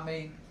is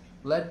coming,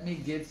 let me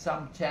give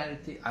some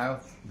charity.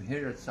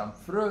 Here are some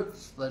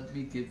fruits, let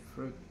me give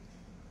fruit.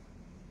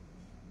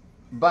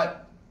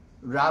 But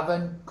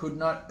Ravan could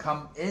not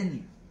come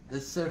in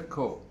the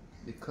circle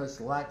because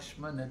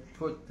Lakshman had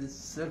put this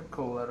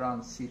circle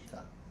around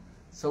Sita.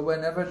 So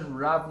whenever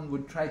Ravan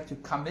would try to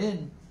come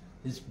in,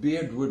 his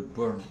beard would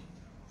burn.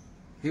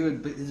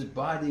 His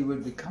body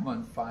would become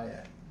on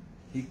fire.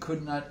 He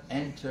could not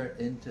enter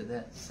into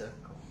that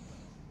circle.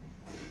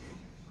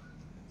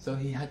 So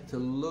he had to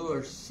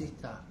lure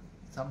Sita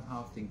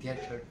somehow to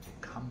get her to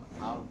come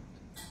out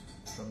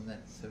from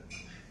that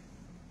circle.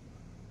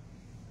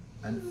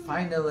 And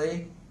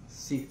finally,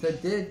 Sita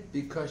did,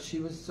 because she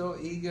was so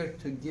eager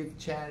to give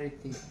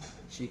charity.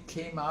 She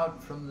came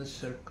out from the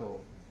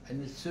circle.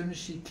 And as soon as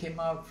she came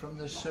out from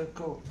the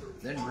circle,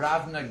 then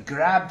Ravana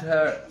grabbed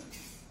her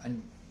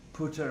and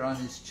put her on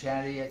his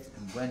chariot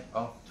and went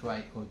off to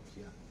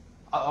Ayodhya,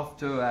 off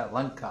to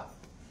Lanka.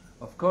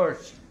 Of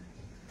course,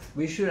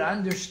 we should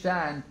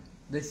understand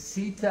the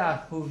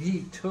Sita who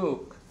he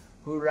took,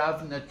 who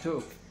Ravana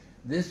took,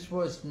 this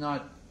was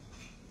not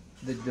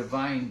the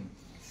divine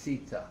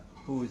Sita,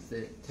 who is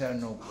the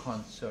eternal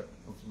consort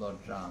of Lord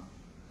Ram.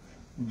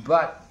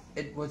 But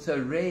it was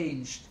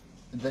arranged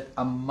that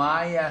a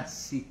Maya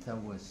Sita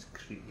was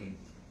created.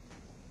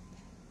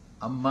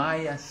 A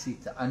Maya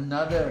Sita,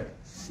 another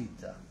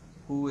Sita,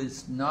 who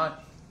is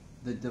not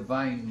the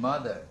Divine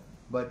Mother,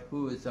 but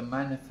who is a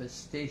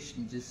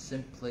manifestation just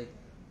simply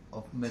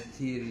of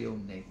material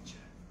nature.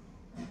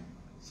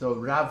 So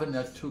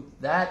Ravana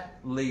took that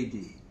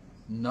lady,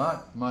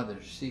 not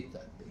Mother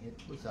Sita. It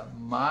was a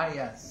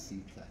Maya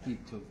Sita he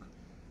took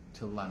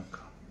to Lanka.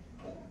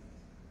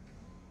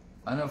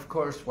 And of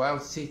course, while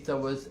Sita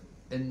was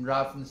in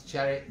Ravana's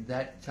chariot,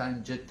 that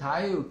time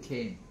Jatayu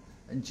came.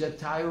 And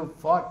Jatayu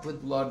fought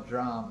with Lord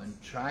Ram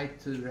and tried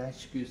to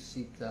rescue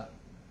Sita,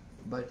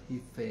 but he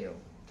failed.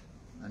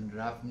 And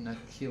Ravana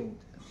killed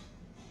him.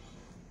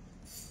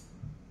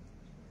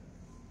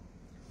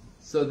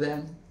 So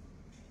then,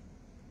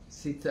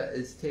 Sita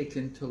is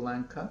taken to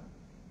Lanka,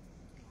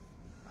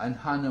 and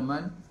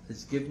Hanuman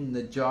is given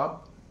the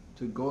job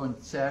to go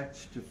and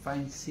search to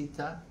find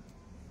Sita.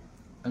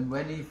 And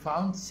when he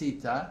found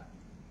Sita,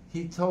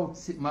 he told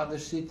Mother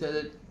Sita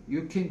that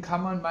you can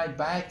come on my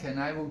back and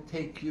I will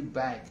take you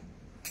back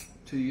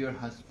to your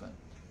husband.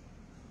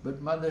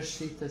 But Mother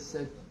Sita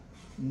said,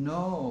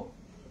 no,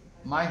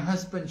 my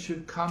husband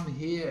should come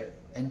here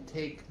and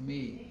take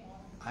me.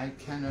 I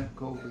cannot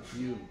go with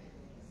you.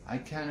 I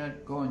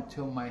cannot go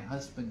until my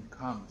husband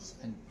comes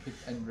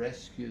and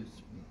rescues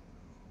me.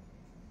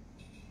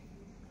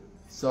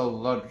 So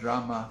Lord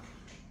Rama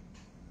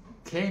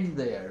came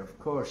there. Of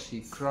course,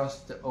 he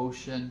crossed the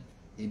ocean.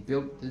 He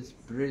built this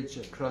bridge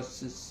across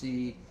the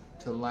sea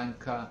to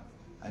Lanka,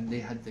 and they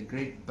had the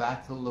great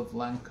battle of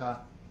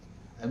Lanka.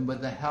 And with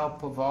the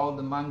help of all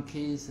the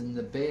monkeys and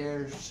the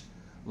bears,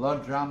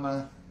 Lord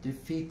Rama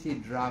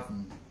defeated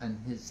Ravan and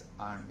his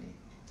army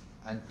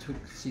and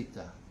took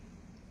Sita.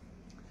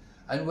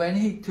 And when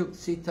he took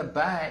Sita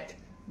back,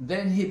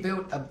 then he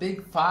built a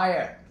big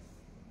fire.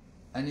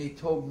 And he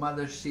told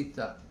Mother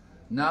Sita,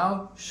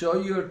 now show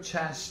your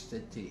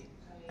chastity,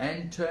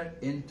 enter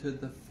into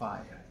the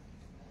fire.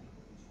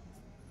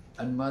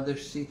 and Mother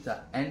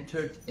Sita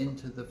entered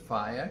into the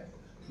fire.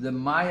 The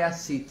Maya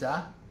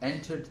Sita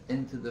entered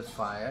into the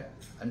fire,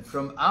 and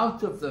from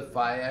out of the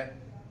fire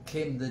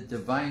came the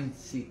divine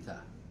Sita,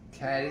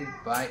 carried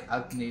by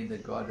Agni, the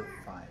god of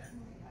fire.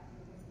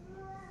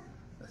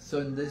 So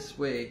in this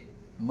way,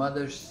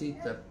 Mother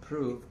Sita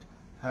proved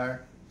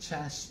her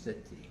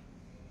chastity,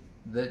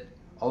 that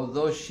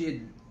although she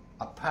had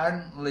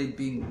apparently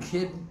been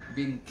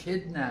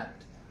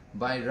kidnapped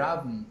by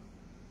Ravan,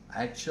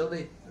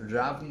 actually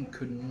Ravan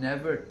could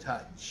never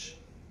touch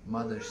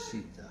Mother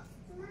Sita,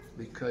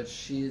 because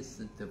she is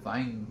the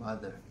Divine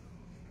Mother,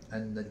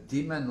 and the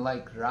demon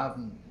like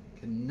Ravan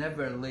can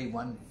never lay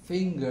one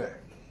finger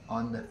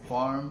on the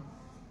form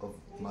of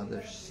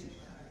Mother Sita.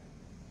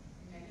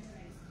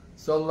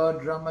 So Lord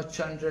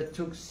Ramachandra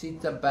took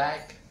Sita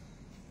back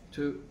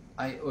to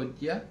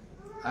Ayodhya.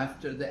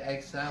 After the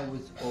exile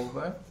was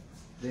over,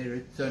 they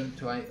returned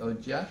to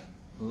Ayodhya.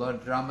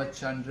 Lord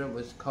Ramachandra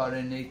was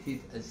coronated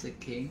as the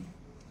king,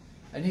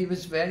 and he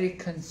was very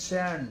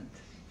concerned.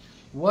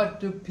 What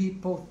do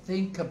people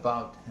think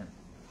about him?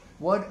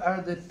 What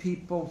are the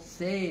people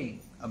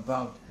saying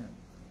about him?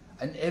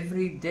 And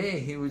every day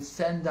he would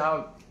send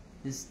out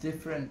his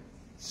different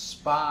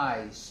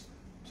spies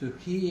to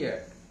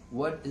hear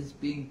what is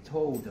being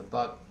told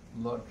about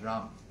Lord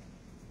Ram.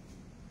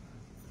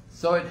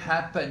 So it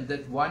happened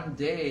that one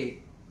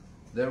day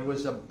there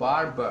was a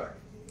barber,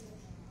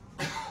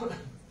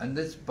 and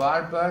this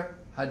barber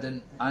had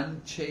an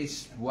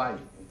unchaste wife.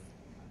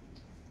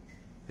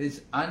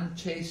 His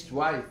unchaste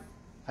wife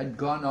had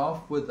gone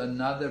off with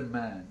another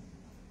man,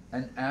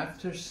 and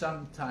after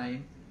some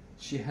time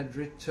she had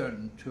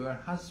returned to her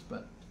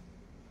husband.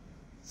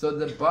 So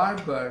the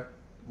barber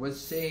was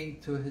saying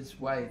to his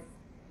wife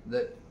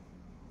that,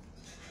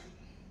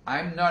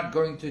 I'm not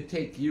going to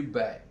take you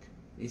back.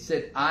 He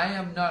said, I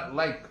am not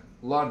like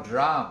Lord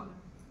Ram.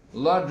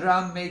 Lord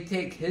Ram may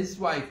take his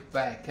wife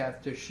back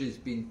after she's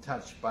been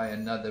touched by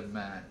another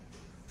man,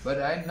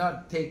 but I'm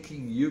not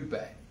taking you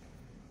back.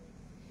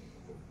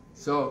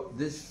 So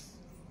these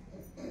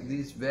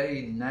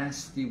very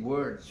nasty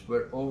words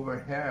were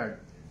overheard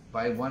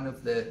by one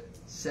of the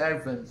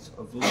servants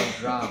of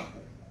Lord Ram,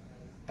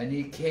 and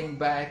he came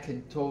back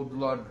and told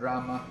Lord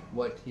Rama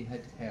what he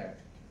had heard.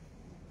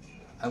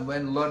 And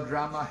when Lord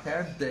Rama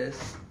heard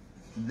this,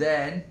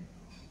 then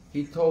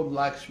he told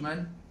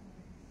Lakshman,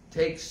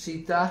 take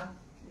Sita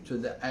to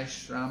the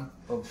ashram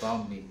of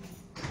Valmiki.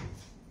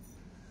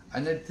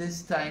 And at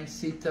this time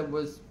Sita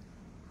was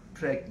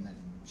pregnant.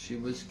 She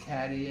was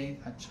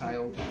carrying a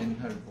child in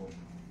her womb.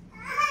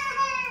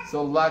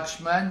 So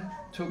Lakshman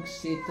took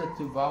Sita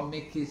to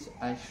Valmiki's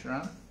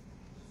ashram,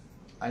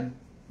 and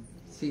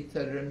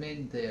Sita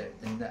remained there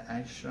in the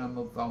ashram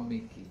of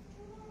Valmiki.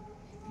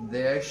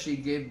 There she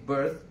gave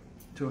birth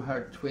to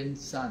her twin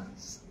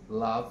sons,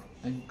 Love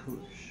and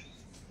Kush.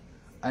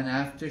 And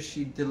after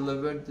she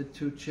delivered the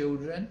two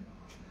children,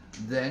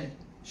 then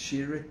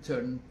she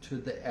returned to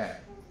the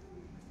earth.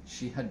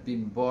 She had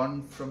been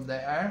born from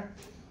the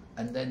earth,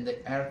 and then the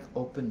earth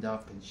opened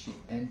up and she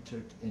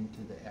entered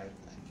into the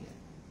earth again.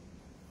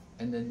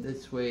 And in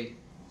this way,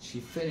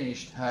 she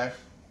finished her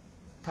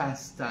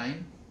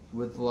pastime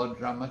with Lord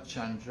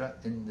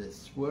Ramachandra in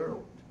this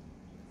world.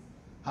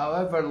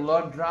 However,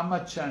 Lord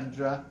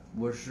Ramachandra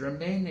was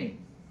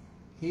remaining.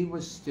 He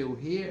was still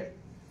here.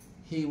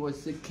 He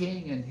was the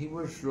king and he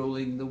was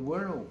ruling the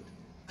world.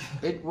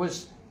 It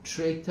was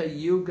Treta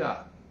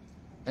Yuga.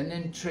 And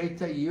in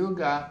Treta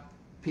Yuga,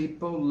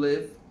 people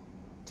live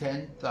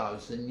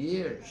 10,000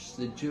 years.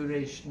 The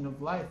duration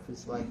of life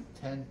is like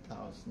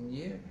 10,000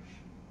 years.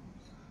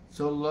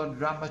 So Lord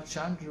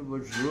Ramachandra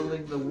was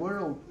ruling the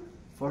world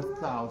for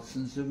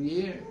thousands of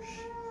years.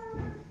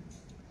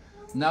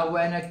 Now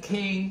when a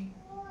king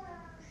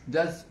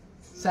does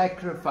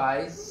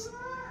sacrifice,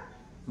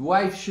 the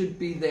wife should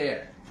be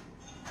there.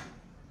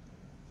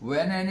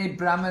 When any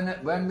Brahmana,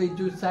 when we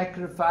do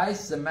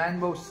sacrifice, the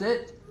man will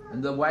sit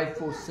and the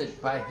wife will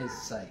sit by his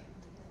side.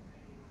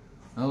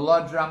 And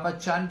Lord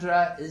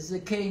Ramachandra is the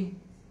king,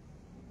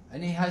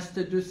 and he has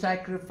to do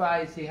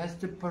sacrifice, he has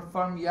to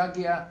perform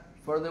yajna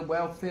for the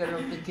welfare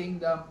of the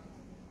kingdom.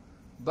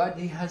 But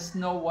he has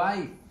no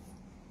wife,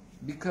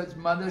 because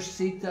Mother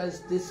Sita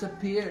has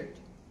disappeared.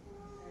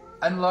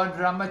 And Lord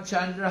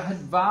Ramachandra had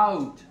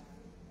vowed,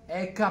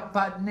 Eka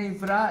Patni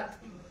Vrat,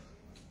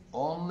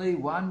 only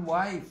one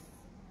wife.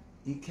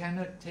 He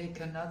cannot take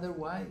another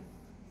wife.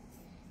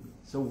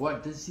 So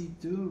what does he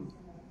do?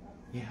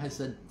 He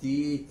has a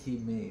deity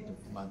made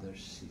of Mother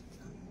Sita.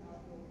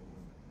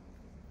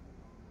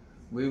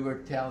 We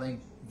were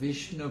telling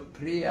Vishnu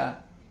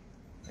Priya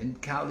in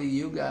Kali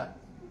Yuga,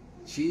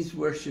 she's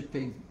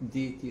worshipping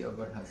deity of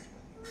her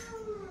husband.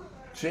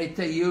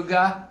 Treta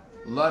Yuga,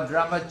 Lord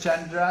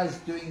Ramachandra is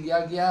doing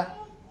yajna.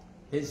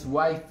 His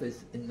wife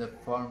is in the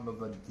form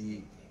of a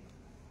deity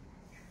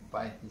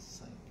by his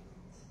side.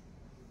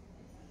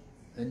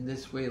 In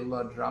this way,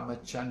 Lord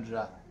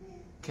Ramachandra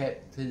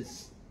kept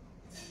his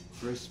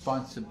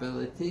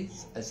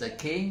responsibilities as a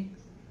king,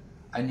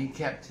 and he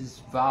kept his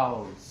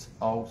vows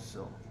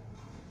also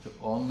to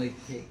only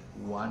take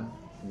one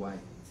wife.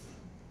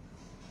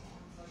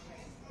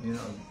 You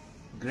know,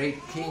 great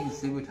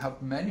kings, they would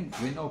have many.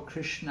 We know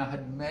Krishna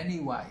had many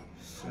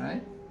wives,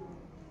 right?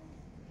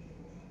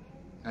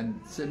 And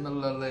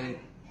similarly,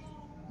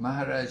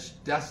 Maharaj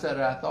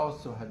Dasarath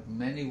also had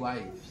many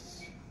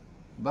wives.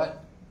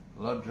 But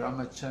Lord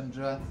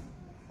Ramachandra,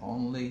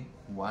 only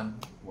one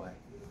wife.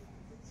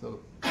 So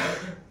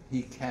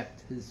he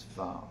kept his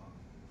vow.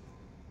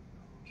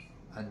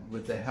 And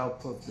with the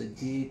help of the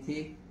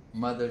deity,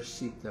 Mother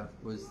Sita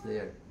was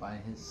there by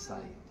his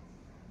side,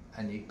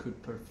 and he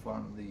could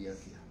perform the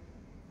yajna.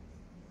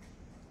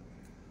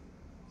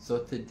 So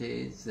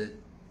today is the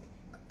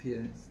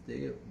appearance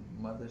day of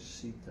Mother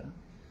Sita,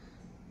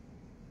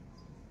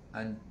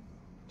 and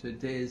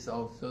today is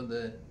also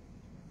the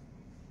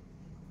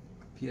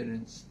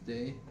appearance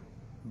day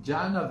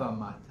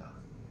Janavamata.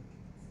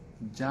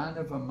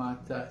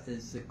 Janavamata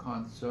is the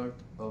consort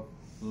of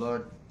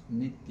Lord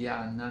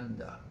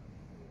Nityananda.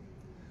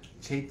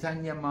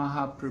 Chaitanya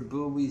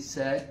Mahaprabhu, we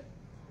said,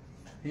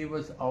 he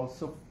was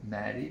also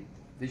married.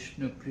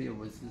 Vishnu Priya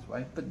was his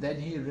wife, but then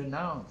he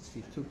renounced,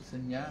 he took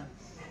sannyas.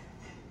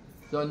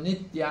 So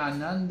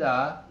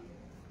Nityananda,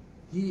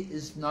 he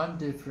is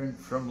non-different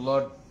from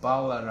Lord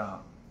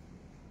Balaram.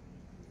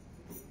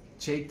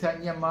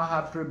 Chaitanya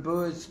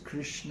Mahaprabhu is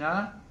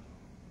Krishna,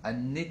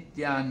 and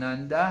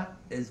Nityananda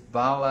is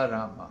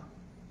Balarama.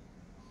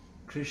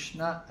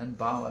 Krishna and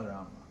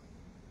Balarama.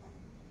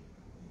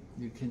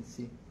 You can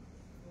see.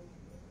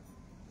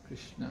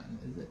 Krishna,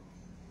 is it?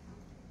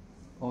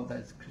 Oh,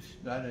 that's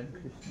Krishna and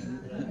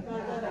Krishna.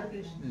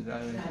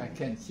 Radha, I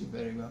can't see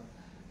very well.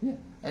 Yeah.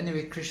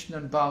 Anyway, Krishna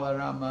and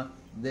Balarama,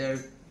 they're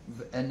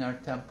in our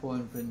temple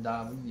in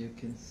Vrindavan. You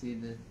can see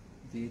the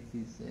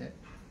deities there.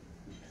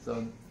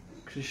 So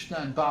Krishna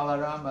and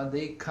Balarama,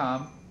 they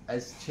come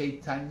as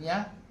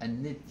Chaitanya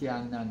and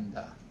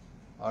Nityananda.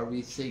 Or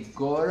we say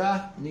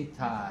Gora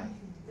Nitai.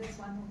 There's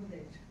one over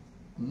there.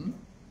 Hmm?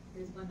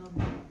 There's one over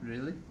there.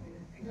 Really?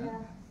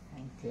 Yeah.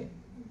 Okay.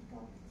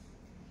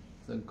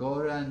 So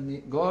Gaur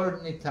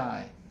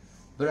Nitai.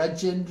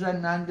 Brajendra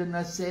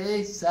Nandana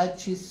se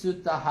Sachi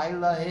Sutta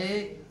Haila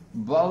he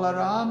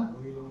Balaram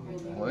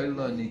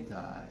Hoilo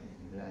Nitai.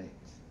 Right.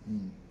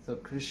 So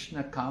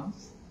Krishna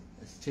comes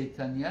as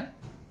Chaitanya,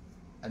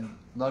 and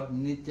Lord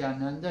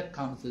Nityananda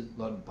comes as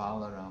Lord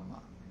Balarama.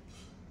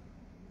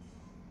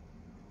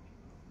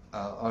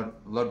 Or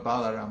Lord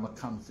Balarama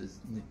comes as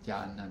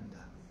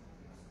Nityananda.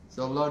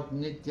 So Lord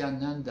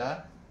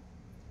Nityananda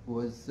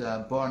was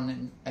born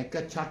in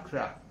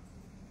Ekachakra.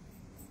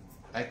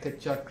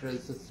 Ekachakra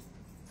is a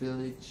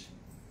village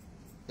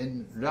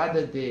in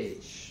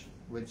Radhadesh,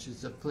 which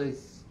is a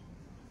place,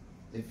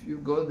 if you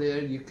go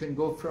there, you can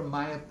go from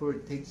Mayapur,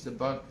 it takes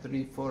about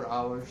 3-4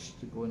 hours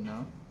to go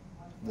now.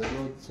 The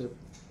roads have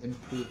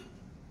improved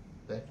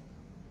there.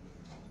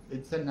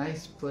 It's a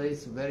nice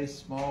place, a very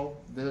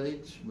small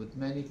village with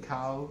many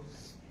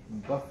cows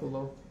and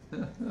buffalo.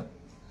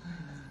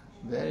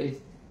 Very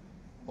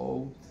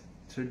old,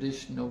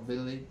 traditional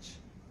village.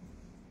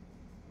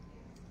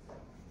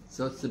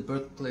 So it's the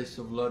birthplace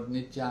of Lord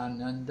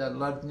Nityananda.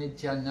 Lord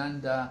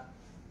Nityananda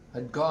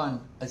had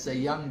gone, as a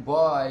young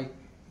boy,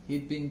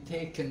 he'd been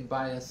taken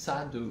by a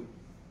sadhu.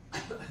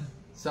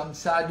 Some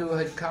sadhu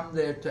had come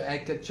there to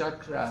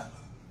Ekachakra,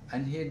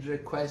 and he had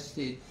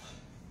requested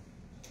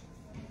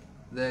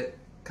the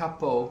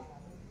couple,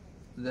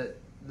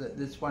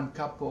 this one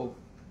couple,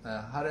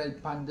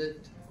 Harai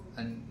Pandit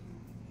and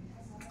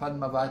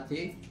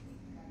Padmavati,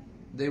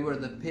 they were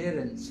the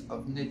parents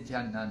of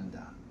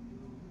Nityananda.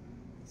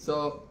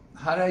 So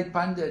Harai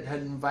Pandit had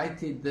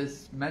invited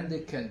this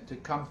mendicant to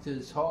come to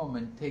his home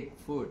and take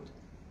food,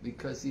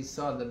 because he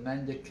saw the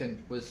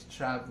mendicant was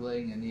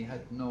traveling and he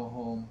had no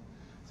home.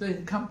 So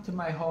he'd come to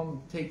my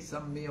home, take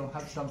some meal,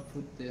 have some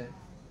food there.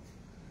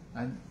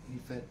 And he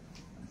fed.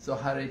 So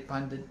Harai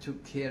Pandit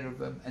took care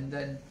of him, and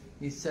then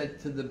he said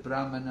to the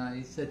Brahmana,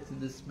 he said to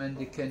this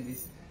mendicant,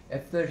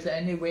 if there's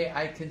any way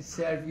I can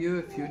serve you,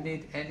 if you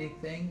need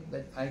anything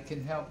that I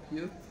can help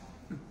you,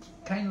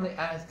 kindly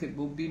ask, it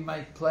will be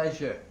my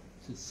pleasure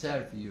to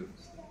serve you.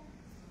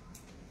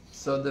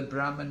 So the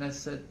Brahmana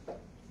said,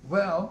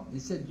 well, he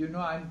said, you know,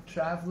 I'm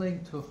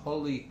traveling to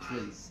holy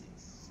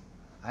places.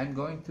 I'm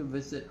going to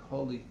visit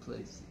holy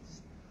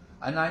places.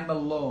 And I'm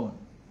alone.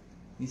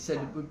 He said,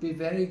 it would be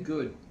very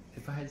good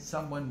if I had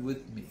someone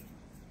with me.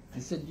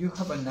 He said, you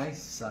have a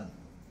nice son.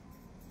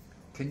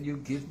 Can you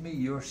give me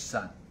your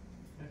son?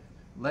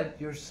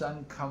 Let your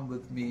son come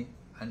with me,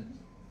 and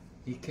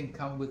he can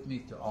come with me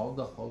to all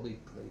the holy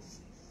places.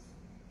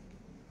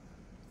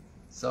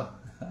 So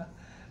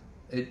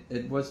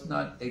it was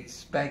not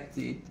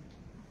expected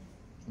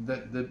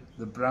that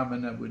the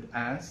Brahmana would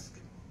ask,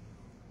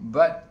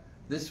 but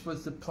this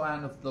was the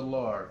plan of the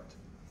Lord,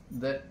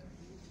 that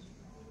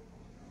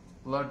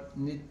Lord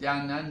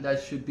Nityananda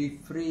should be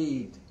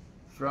freed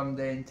from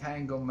the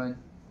entanglement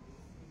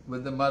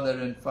with the mother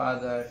and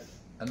father,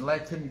 and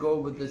let him go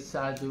with the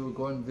sadhu,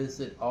 go and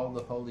visit all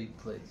the holy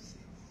places.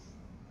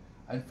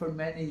 And for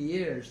many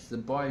years the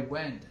boy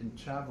went and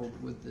travelled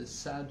with the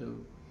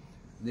sadhu.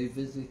 They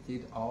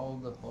visited all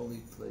the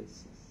holy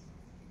places.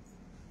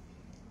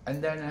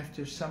 And then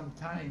after some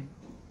time,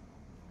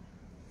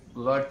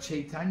 Lord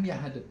Chaitanya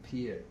had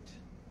appeared,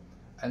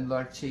 and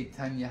Lord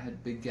Chaitanya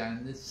had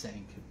begun the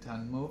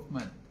Sankirtan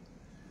movement.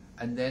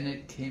 And then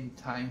it came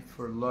time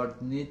for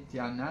Lord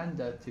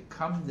Nityananda to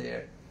come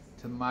there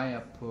to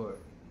Mayapur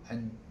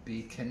and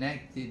be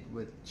connected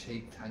with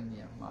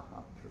Chaitanya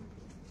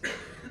Mahaprabhu.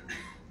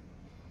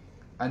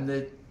 And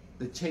the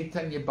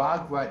Chaitanya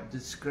Bhagavat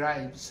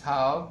describes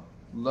how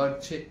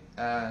Lord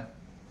Chaitanya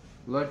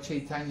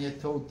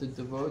told the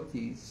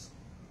devotees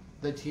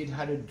that he'd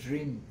had a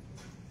dream,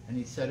 and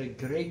he said a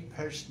great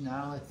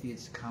personality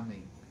is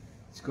coming.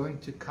 It's going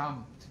to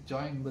come to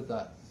join with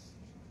us.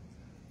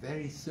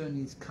 Very soon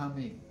he's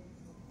coming.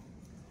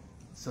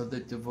 So the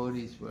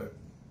devotees were,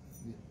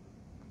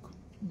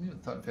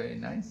 thought very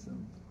nice.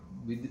 And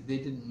they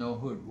didn't know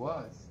who it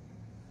was.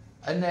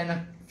 And then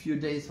a few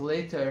days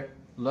later,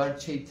 Lord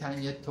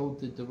Chaitanya told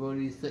the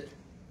devotees that,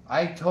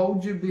 I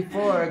told you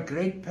before, a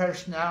great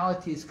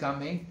personality is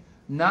coming.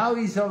 Now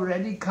he's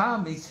already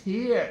come. He's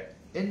here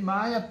in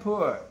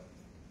Mayapur.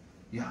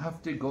 You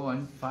have to go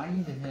and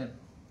find him.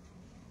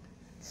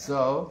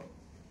 So,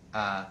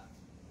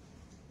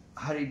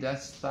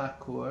 Haridas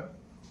Thakur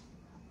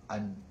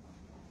and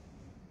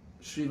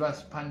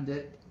Srivas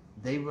Pandit,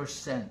 they were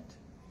sent.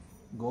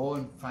 Go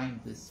and find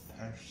this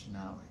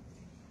personality.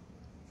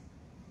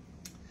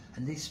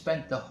 And they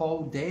spent the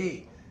whole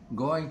day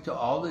going to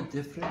all the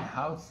different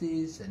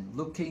houses and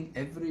looking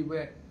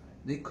everywhere.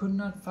 They could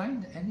not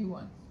find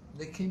anyone.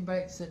 They came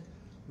back and said,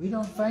 we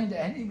don't find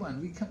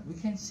anyone. We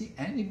can't see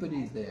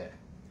anybody there.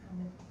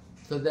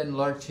 So then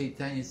Lord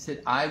Chaitanya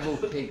said, I will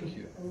take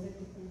you.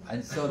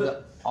 And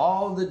so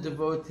all the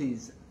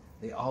devotees,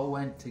 they all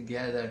went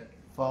together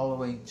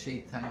following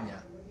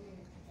Chaitanya.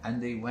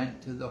 And they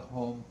went to the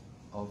home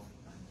of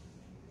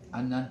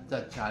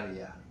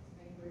Anantacharya.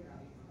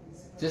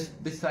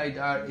 Just beside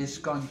our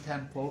ISKCON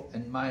temple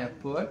in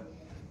Mayapur,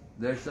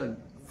 there's a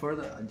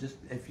further, just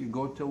if you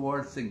go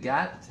towards the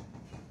Ghat,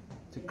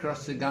 to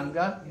cross the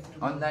Ganga,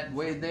 on that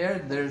way there,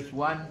 there's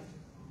one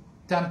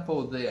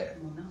temple there.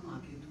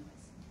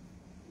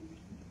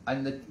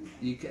 And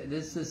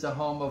this is the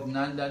home of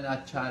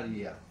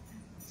Nandanacharya.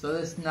 So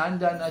this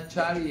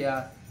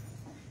Nandanacharya,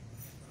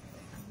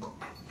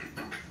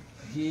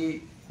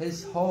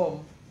 his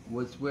home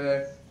was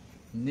where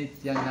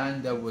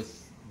Nityananda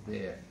was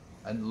there.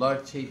 And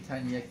Lord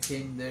Chaitanya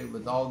came there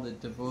with all the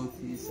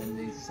devotees and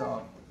they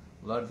saw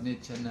Lord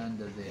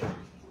Nityananda there.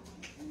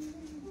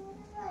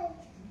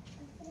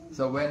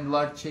 So when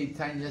Lord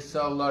Chaitanya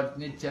saw Lord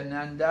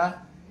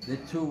Nityananda, the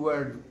two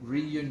were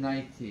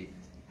reunited.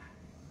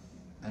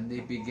 And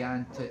they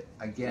began to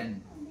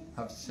again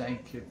have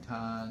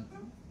Sankirtan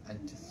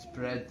and to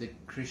spread the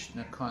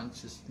Krishna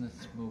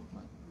consciousness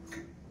movement.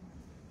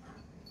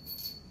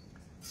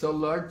 So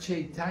Lord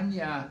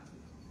Chaitanya,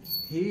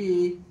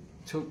 he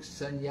took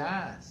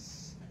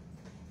sannyas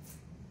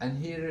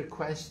and he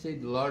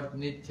requested Lord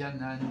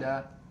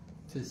Nityananda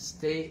to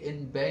stay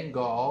in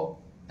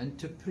Bengal and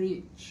to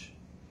preach.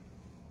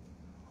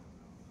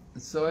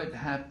 So it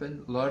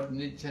happened, Lord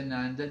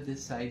Nityananda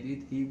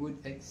decided he would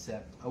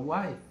accept a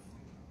wife.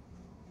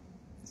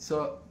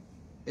 So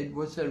it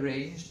was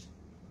arranged,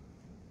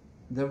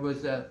 there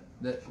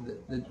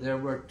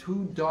were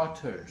two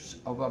daughters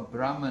of a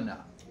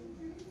Brahmana,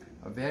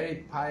 a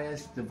very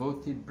pious,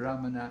 devoted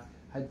Brahmana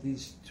had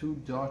these two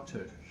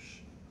daughters.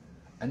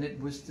 And it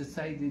was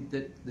decided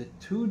that the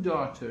two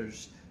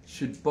daughters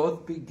should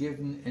both be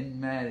given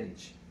in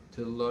marriage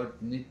to Lord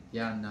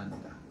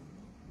Nityananda.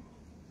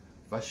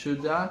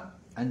 Vasudha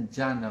and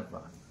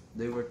Janava,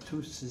 they were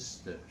two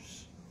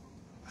sisters.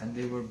 And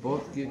they were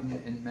both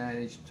given in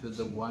marriage to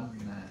the one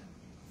man.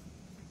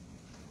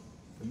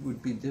 It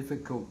would be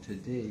difficult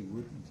today,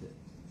 wouldn't it?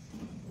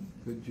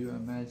 Could you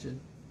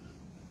imagine?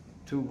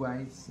 Two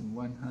wives and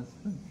one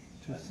husband,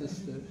 two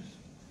sisters.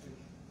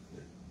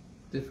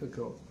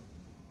 Difficult.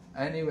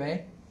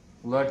 Anyway,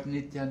 Lord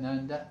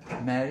Nityananda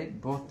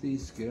married both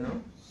these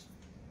girls,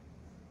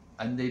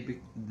 and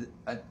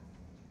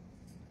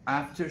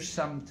after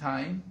some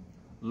time,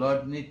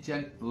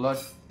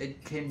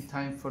 it came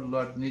time for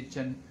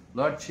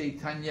Lord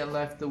Chaitanya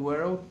left the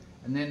world,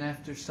 and then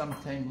after some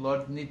time,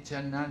 Lord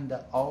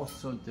Nityananda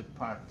also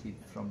departed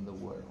from the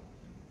world.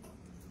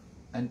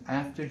 And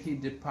after he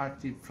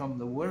departed from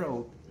the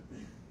world,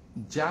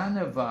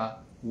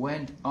 Janava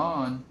went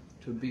on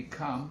to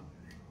become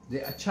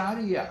the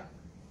Acharya.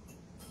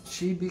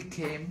 She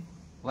became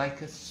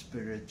like a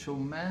spiritual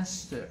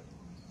master,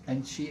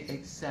 and she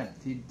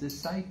accepted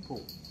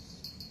disciples.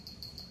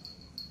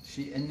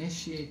 She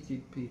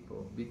initiated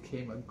people,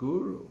 became a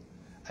guru.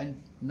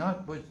 And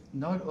not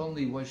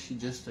only was she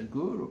just a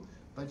guru,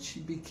 but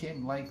she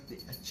became like the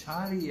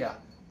Acharya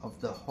of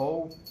the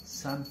whole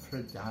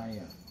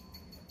Sampradaya.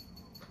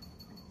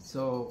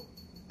 So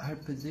her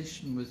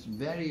position was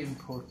very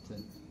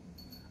important.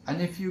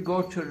 And if you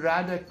go to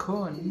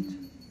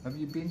Radhakund, have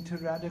you been to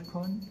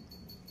Radhakund?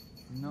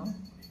 No?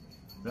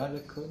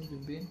 Radhakund,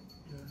 you've been?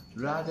 Yeah.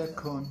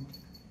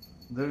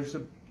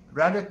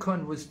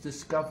 Radhakund was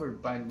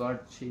discovered by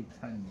Lord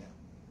Chaitanya.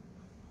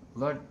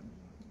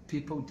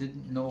 people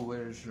didn't know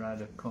where is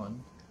Radha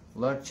Kund.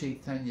 Lord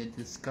Chaitanya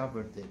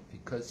discovered it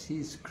because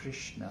he's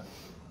Krishna.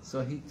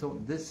 So he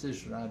thought, this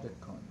is Radha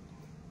Kund.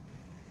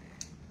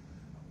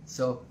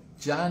 So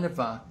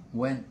Janava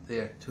went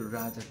there to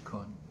Radha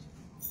Kund.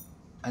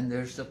 And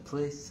there's a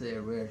place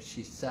there where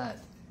she sat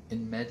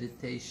in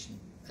meditation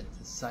at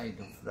the side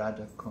of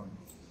Radha Kund.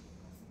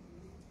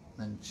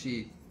 And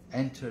she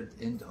entered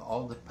into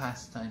all the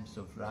pastimes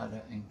of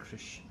Radha and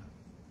Krishna.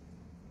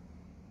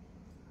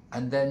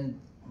 And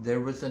then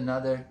there was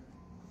another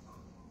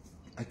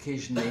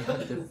occasion. They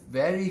had the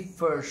very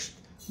first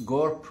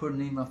Gaur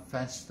Purnima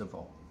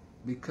festival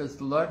because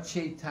Lord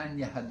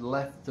Chaitanya had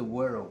left the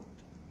world.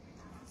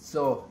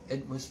 So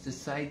it was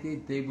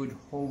decided they would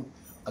hold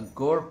a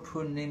Gaur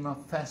Purnima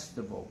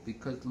festival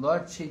because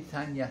Lord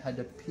Chaitanya had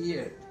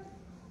appeared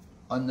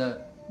on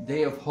the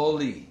day of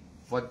Holi,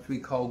 what we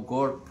call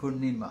Gaur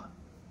Purnima.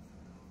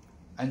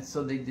 And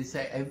so they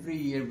decided every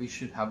year we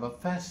should have a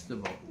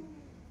festival.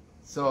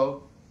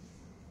 So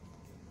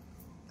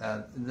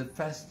the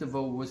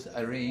festival was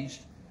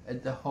arranged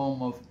at the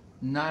home of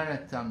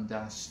Narottam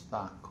Das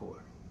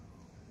Thakur.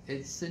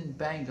 It's in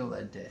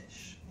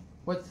Bangladesh.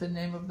 What's the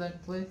name of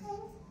that place?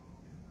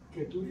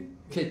 Keturi?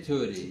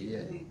 Keturi,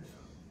 yeah.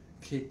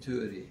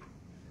 Keturi.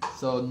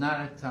 So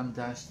Narottam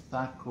Das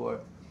Thakur,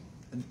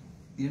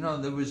 you know,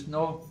 there was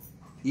no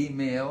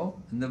email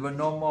and there were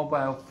no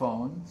mobile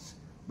phones,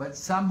 but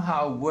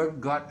somehow word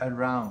got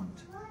around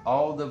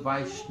all the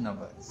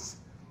Vaishnavas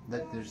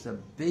that there's a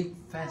big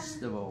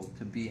festival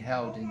to be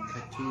held in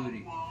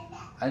Keturi.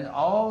 And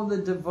all the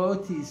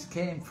devotees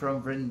came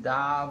from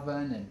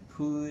Vrindavan and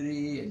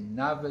Puri and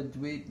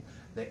Navadvip.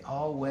 They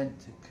all went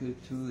to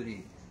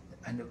Keturi.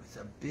 And it was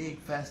a big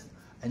festival.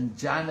 And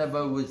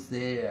Janava was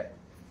there.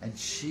 And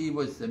she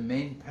was the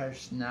main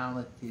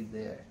personality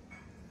there.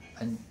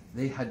 And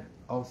they had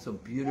also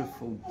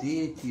beautiful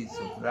deities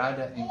of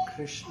Radha and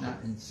Krishna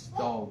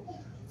installed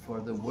for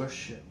the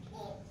worship.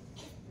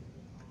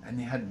 And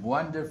they had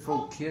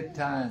wonderful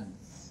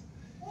kirtans.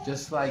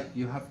 Just like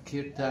you have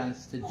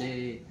kirtans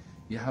today,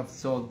 you have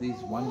so these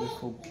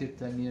wonderful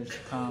kirtaniers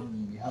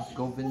come. You have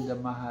Govinda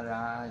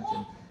Maharaj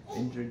and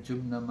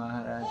Indrajumna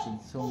Maharaj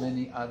and so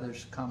many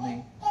others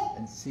coming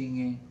and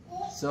singing.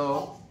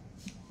 So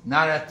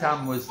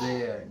Narottam was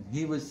there and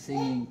he was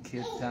singing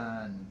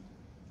kirtan.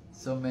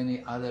 So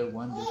many other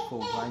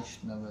wonderful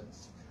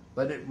Vaishnavas.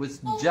 But it was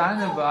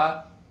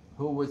Janava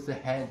who was the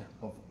head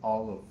of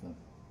all of them.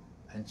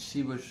 And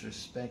she was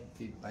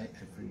respected by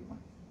everyone.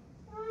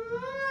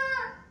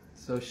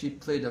 So she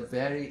played a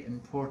very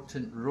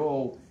important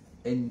role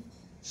in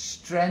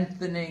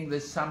strengthening the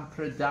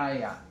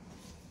Sampradaya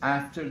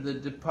after the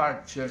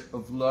departure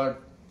of Lord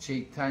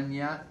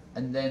Chaitanya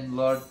and then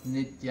Lord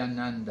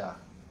Nityananda.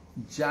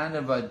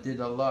 Janava did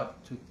a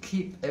lot to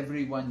keep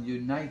everyone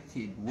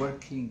united,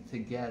 working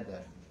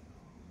together.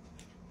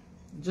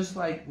 Just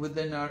like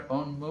within our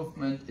own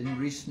movement in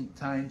recent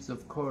times,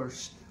 of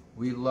course,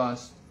 we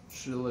lost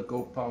Srila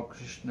Gopal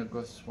Krishna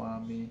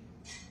Goswami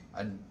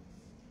and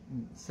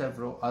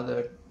several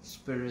other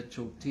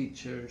spiritual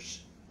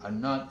teachers are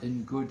not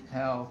in good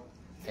health,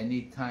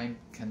 anytime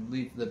can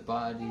leave the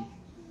body.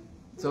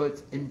 So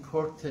it's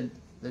important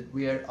that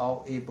we are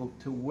all able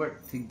to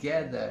work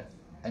together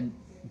and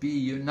be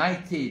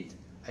united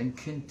and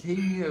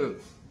continue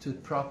to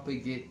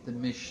propagate the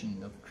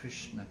mission of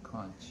Krishna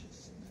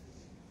consciousness.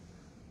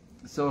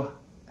 So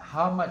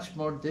how much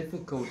more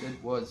difficult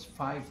it was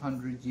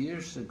 500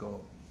 years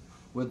ago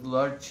with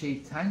Lord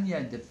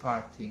Chaitanya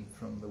departing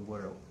from the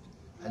world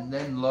and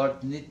then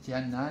Lord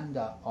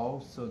Nityananda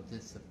also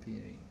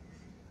disappearing.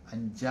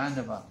 And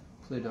Janava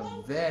played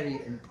a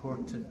very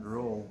important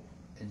role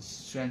in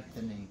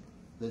strengthening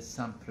the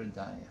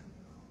Sampradaya.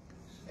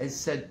 It's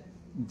said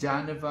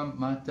Janava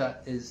Mata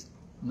is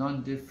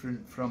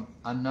non-different from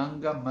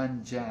Ananga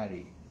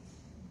Manjari.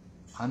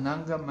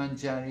 Ananga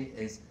Manjari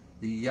is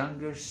the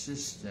younger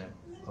sister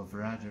of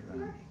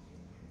Radharani.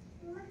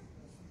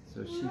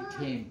 So she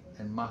came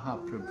in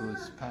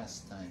Mahaprabhu's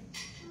pastime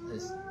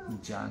as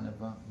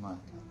Janava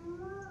Mata.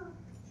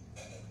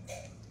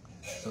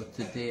 So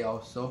today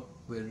also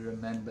we're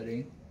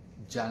remembering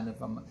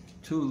Janava Mata.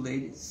 Two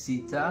ladies,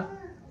 Sita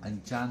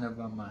and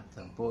Janava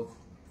Mata, both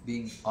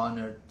being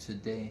honored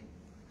today.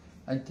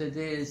 And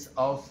today is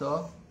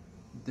also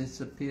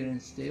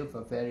disappearance day of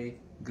a very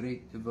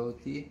great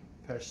devotee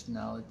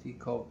personality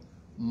called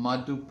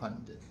Madhu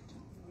Pandit.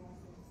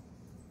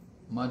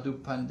 Madhu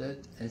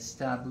Pandit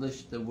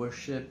established the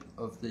worship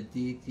of the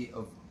deity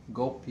of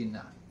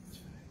Gopinath.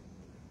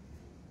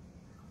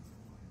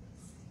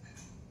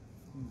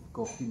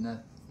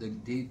 Gopinath, the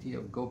deity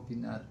of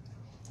Gopinath.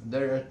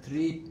 There are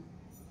three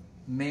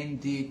main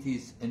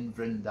deities in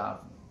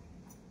Vrindavan.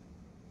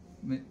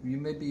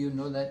 Maybe you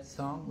know that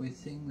song, we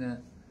sing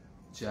the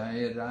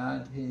Jaya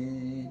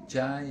Radhe,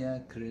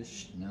 Jaya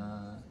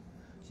Krishna,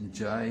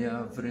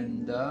 Jaya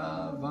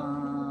Vrindavan,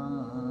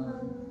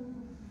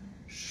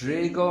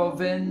 Shri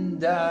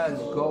Govinda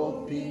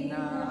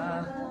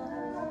Gopinath.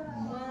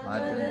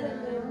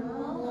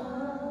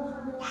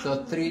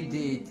 So three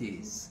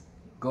deities,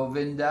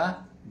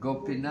 Govinda,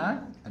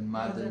 Gopinath and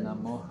Madana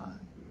Mohan.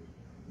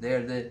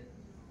 They're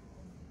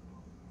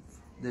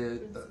the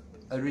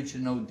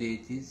original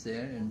deities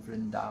there in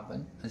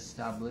Vrindavan,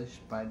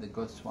 established by the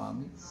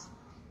Goswamis.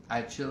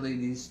 Actually,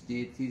 these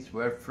deities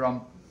were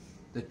from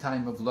the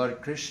time of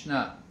Lord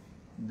Krishna.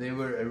 They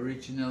were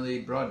originally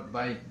brought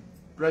by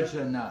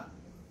Brajanath,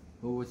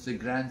 who was the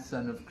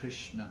grandson of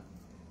Krishna.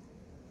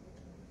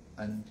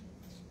 And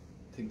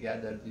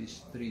together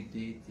these three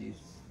deities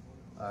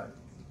are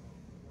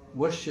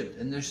worshipped,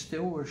 and they're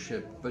still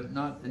worshipped, but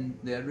not in,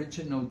 the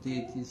original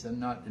deities are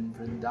not in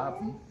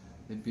Vrindavan.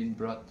 They've been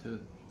brought to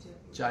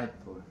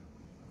Jaipur.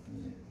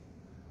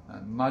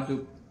 Yeah.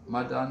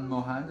 Madan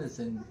Mohan is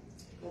in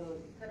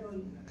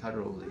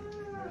Karoli,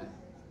 right?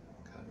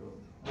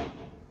 Karoli,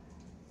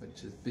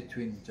 which is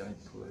between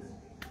Jaipur and...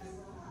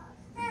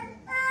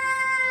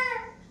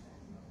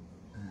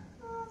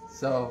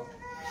 So,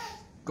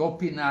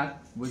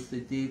 Gopinath was the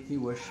deity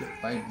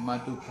worshipped by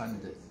Madhu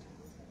Pandit.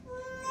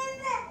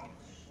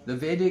 The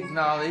Vedic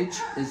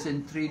knowledge is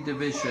in three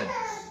divisions: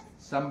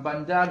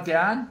 Sambandha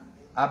Gyan,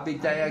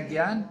 Abhidaya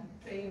Gyan,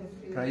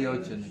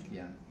 Prayojana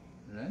Gyan.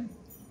 Right?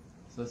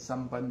 So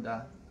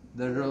Sambandha,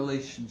 the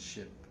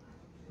relationship,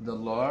 the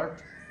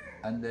Lord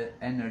and the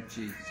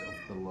energies of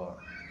the Lord.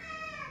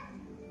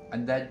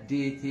 And that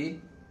deity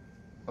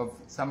of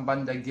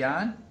Sambandha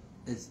Gyan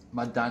is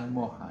Madan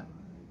Mohan.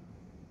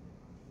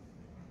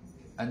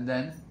 And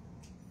then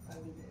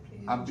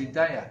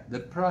Abhidaya, the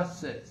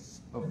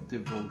process of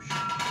devotion.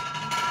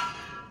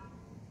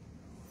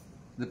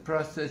 The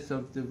process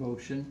of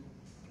devotion,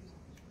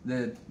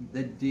 the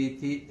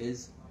deity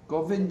is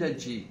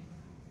Govindaji.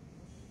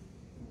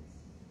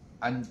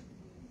 And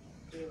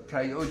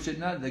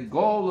Prayojana, the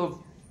goal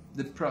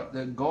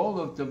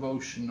of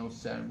devotional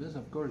service,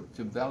 of course,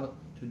 to develop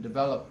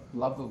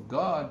love of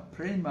God,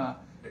 prema,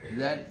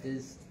 that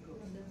is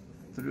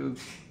through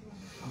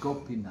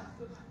Gopinath.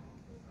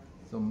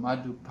 So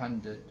Madhu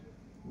Pandit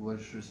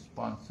was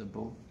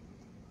responsible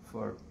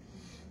for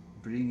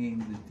bringing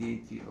the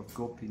deity of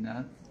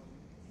Gopinath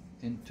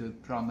into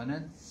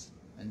prominence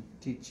and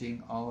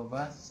teaching all of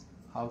us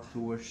how to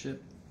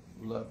worship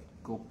Lord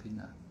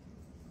Gopinath.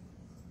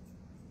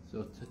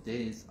 So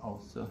today is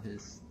also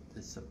his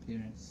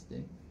disappearance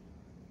day.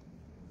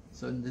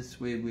 So in this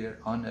way we are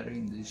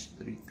honoring these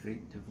three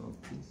great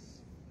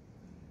devotees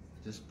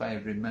just by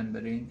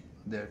remembering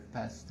their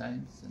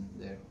pastimes and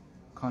their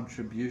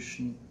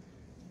contribution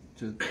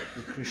to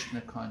the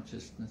Krishna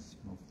consciousness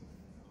movement.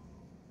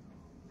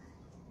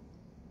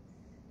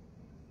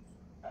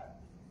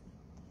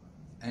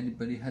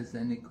 Anybody has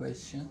any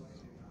questions?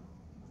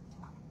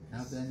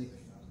 Have any?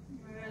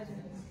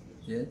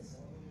 Yes?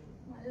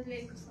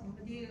 Like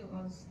somebody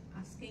was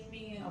asking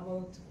me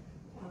about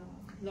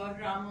Lord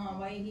Rama,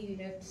 why he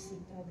left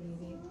Sita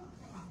Devi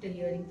after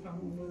hearing from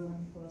only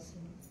one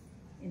person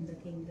in the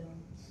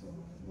kingdom. So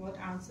what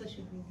answer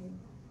should we give?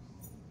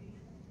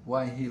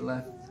 Why he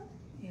left?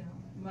 Yeah,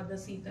 Mother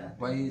Sita.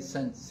 Why he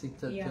sent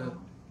Sita yeah. to...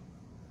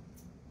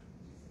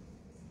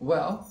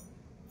 Well,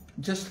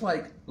 just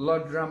like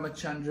Lord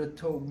Ramachandra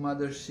told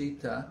Mother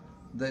Sita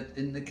that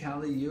in the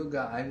Kali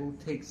Yuga I will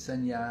take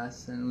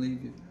sannyas and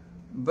leave you.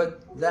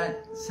 But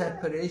that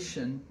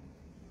separation,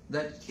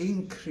 that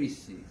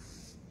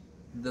increases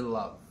the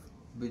love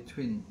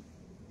between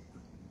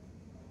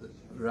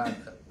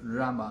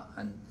Rama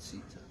and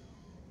Sita.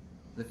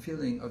 The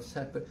feeling of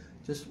separate.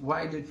 Just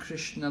why did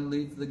Krishna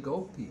leave the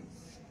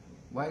gopis?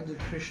 Why did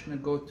Krishna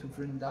go to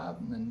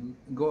Vrindavan and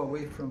go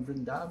away from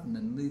Vrindavan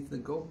and leave the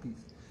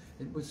gopis?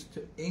 It was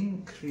to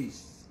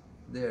increase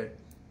their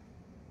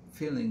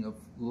feeling of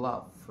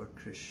love for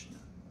Krishna.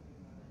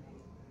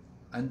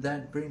 And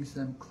that brings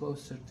them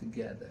closer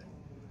together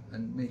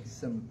and makes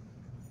them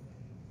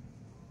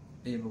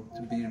able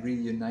to be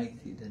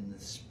reunited in the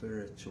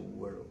spiritual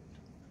world.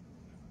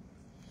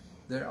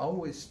 They're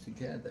always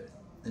together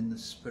in the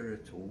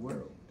spiritual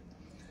world.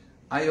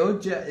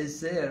 Ayodhya is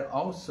there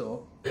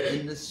also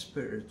in the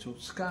spiritual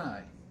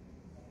sky.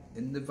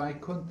 In the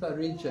Vaikuntha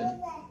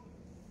region,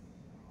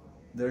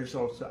 there's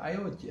also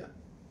Ayodhya.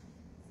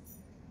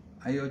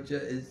 Ayodhya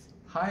is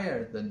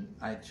higher than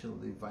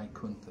actually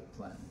Vaikuntha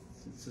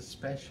planets. It's a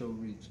special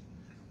region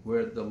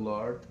where the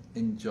Lord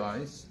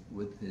enjoys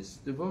with his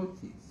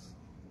devotees.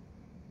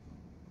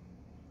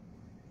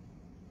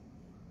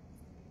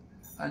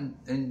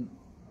 And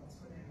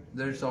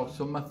there's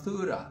also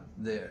Mathura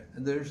there.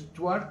 And there's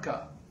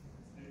Dwarka.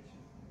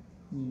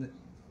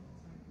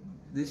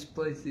 These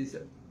places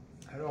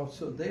are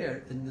also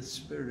there in the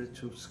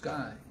spiritual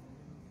sky.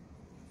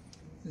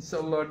 And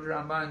so Lord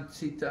Rama and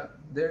Sita,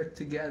 they're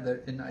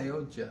together in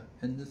Ayodhya,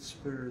 in the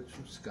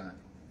spiritual sky.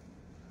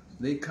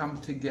 They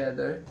come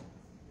together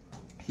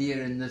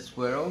here in this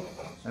world,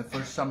 and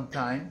for some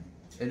time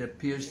it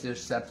appears they're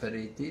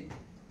separated,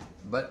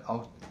 but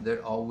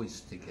they're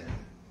always together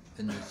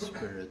in the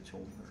spiritual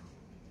world.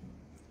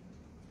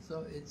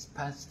 So it's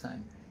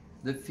pastime.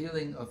 The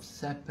feeling of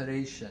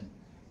separation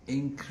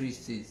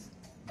increases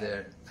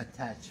their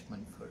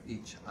attachment for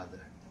each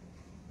other.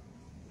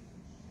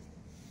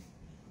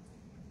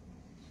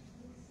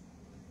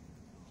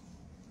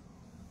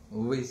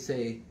 we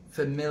say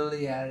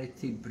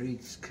familiarity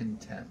breeds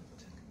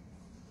contempt.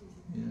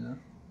 You know,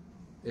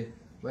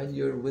 when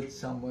you're with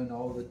someone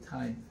all the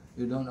time,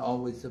 you don't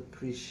always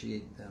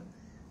appreciate them.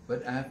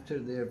 But after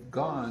they're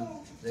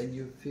gone, then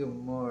you feel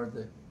more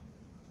the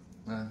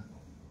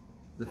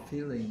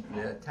feeling,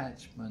 the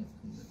attachment,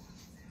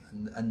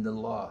 and the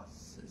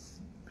loss is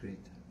greater.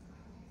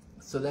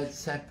 So that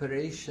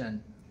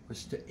separation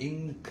was to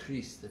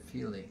increase the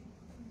feeling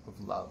of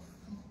love,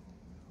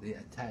 the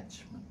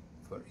attachment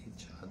for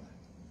each other.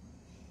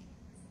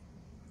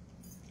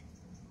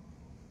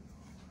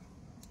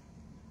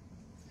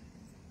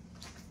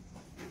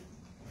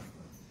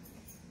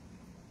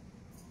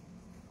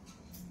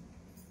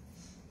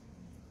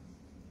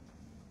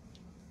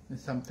 And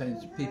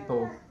sometimes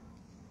people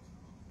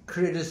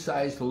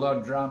criticize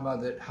Lord Rama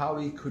that how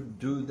he could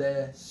do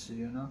this,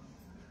 you know.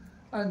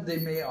 And they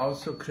may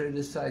also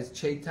criticize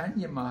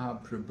Chaitanya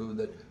Mahaprabhu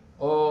that,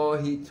 oh,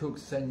 he took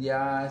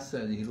sannyas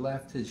and he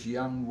left his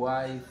young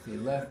wife, he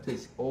left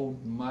his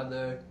old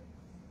mother.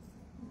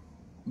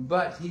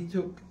 But he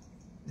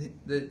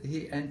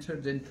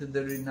entered into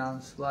the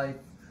renounced life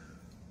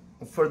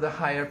for the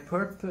higher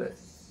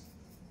purpose.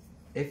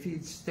 If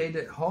he'd stayed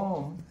at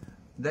home,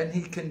 then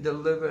he can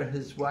deliver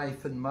his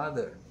wife and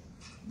mother.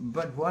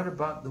 But what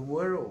about the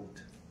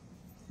world?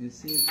 You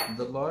see,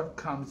 the Lord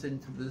comes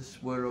into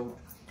this world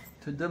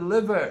to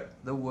deliver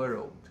the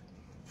world,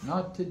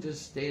 not to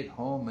just stay at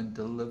home and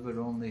deliver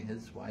only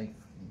his wife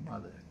and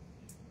mother.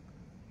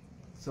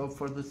 So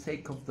for the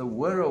sake of the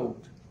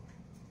world,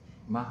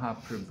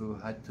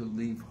 Mahaprabhu had to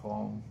leave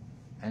home,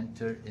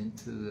 enter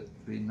into the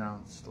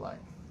renounced life.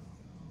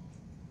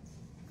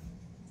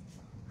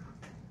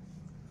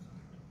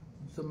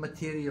 So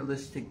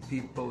materialistic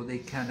people, they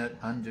cannot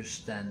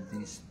understand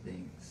these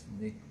things.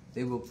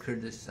 They will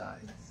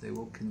criticize, they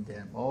will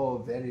condemn. Oh,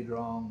 very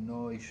wrong,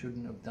 no, he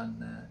shouldn't have done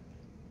that.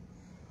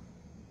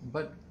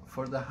 But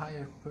for the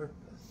higher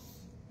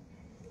purpose.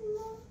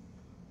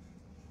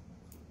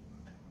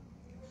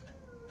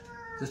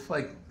 Just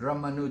like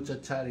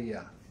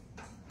Ramanujacharya.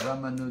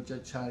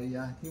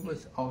 Ramanujacharya, he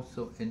was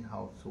also in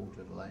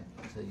householder life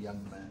as a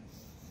young man.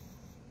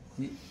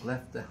 He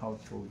left the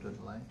householder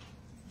life,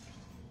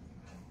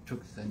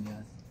 took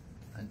sannyas,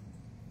 and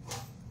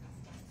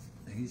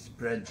he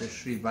spread the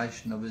Sri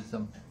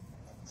Vaishnavism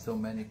so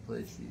many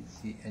places.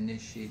 He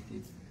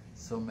initiated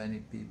so many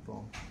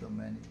people, so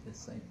many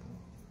disciples.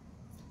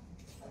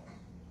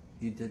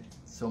 He did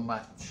so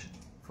much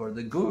for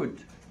the good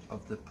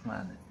of the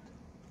planet.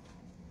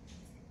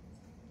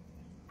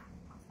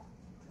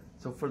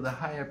 So for the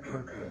higher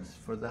purpose,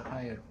 for the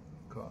higher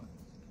cause.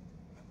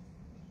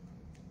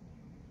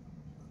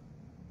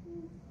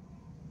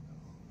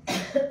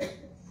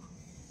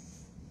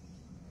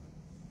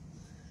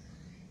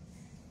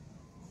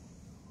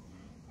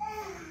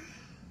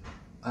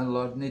 And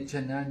Lord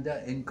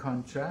Nityananda, in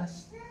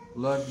contrast,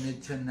 Lord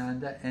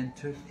Nityananda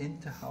entered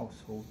into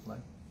household life.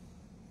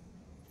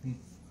 He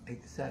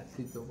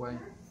accepted the wife.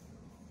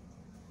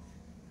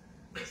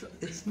 So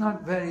it's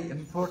not very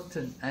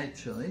important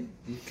actually.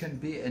 You can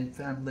be in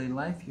family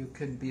life, you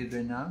can be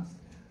renounced.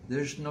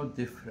 There's no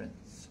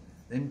difference.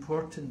 The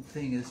important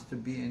thing is to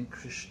be in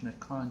Krishna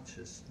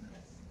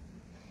consciousness.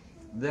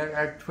 There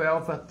are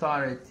 12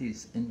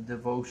 authorities in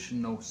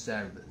devotional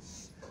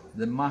service.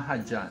 The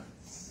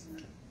Mahajans,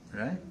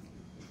 right?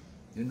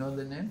 You know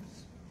the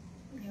names?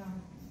 Yeah.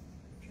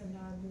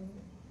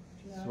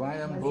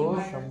 Swayambhu,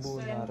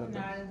 Shambhu,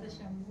 Narada,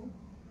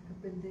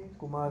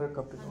 Kumara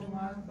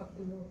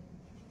Kapila,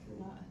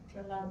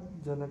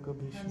 Janaka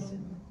Bhishma.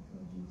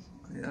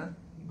 yeah,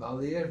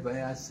 Balir,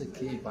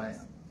 Vyasaki,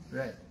 Vyam.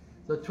 Right.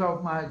 So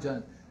 12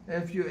 Mahajans.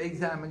 If you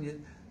examine it,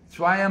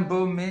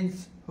 Swayambhu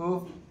means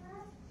who?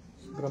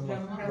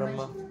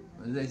 Brahma.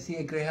 Is he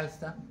a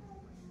Grihastha?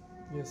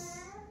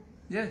 Yes.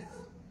 Yes,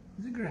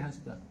 he's a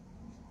Grihastha.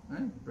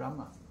 Right?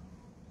 Brahma.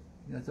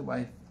 He has a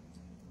wife.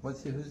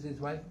 Who's his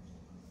wife?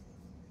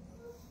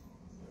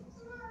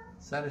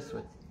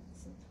 Saraswati.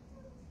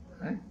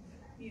 Right?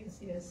 Yes,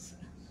 yes.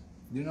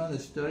 Do you know the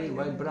story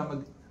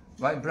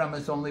why Brahma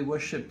is only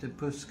worshipped at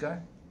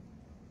Puskar?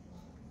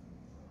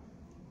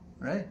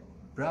 Right?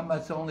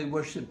 Brahma's only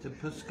worshipped at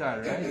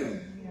Puskar,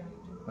 right? Yeah.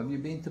 Have you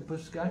been to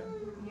Puskar?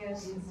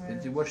 Yes.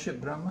 Did you worship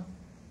Brahma?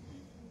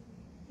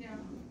 Yeah.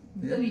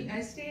 Yeah.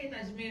 I stay in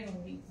Ajmer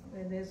only,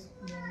 where there's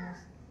Brahmas.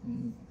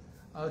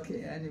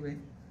 Okay, anyway.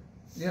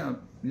 You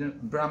know,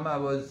 Brahma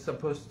was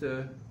supposed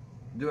to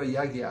do a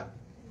yagya.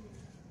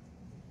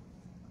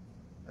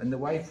 And the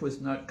wife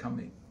was not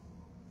coming.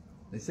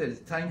 They said,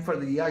 it's time for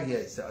the yagya,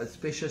 it's an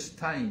auspicious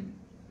time.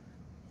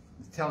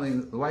 He's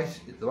telling the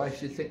wife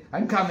should say,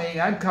 I'm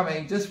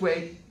coming, just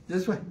wait.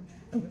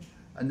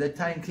 And the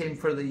time came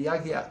for the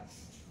yagya.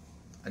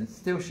 And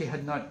still she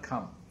had not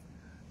come.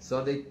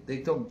 So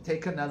they told,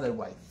 take another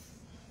wife.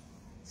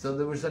 So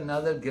there was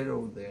another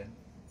girl there,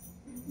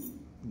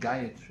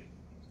 Gayatri.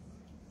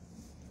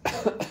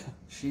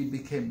 She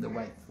became the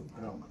wife of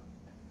Brahma.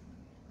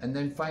 And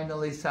then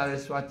finally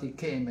Saraswati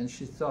came and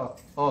she saw,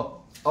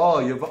 oh,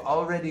 you've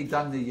already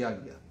done the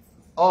yagya.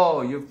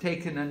 Oh, you've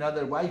taken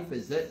another wife,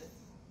 is it?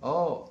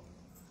 Oh,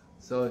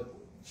 so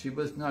she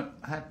was not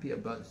happy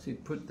about it. She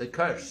put the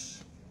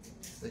curse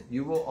that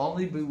you will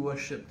only be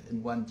worshipped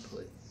in one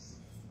place.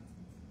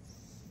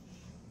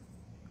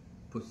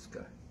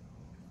 Puskar.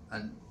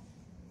 And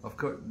of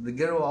course, the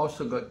girl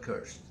also got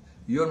cursed.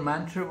 Your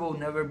mantra will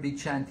never be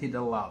chanted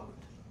aloud.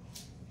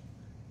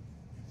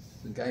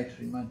 The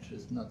Gayatri mantra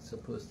is not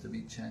supposed to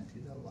be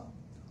chanted aloud.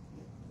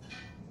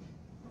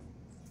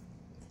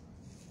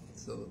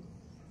 So,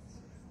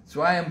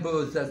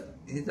 Swayambhu is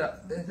he's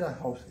a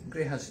house,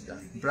 Grihastha,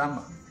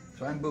 Brahma.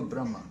 Swayambhu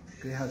Brahma,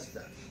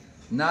 Grihastha.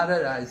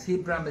 Narada, is he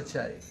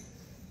brahmachari?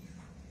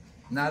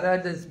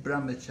 Narada is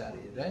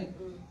brahmachari, right?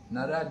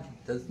 Narada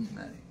doesn't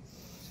marry.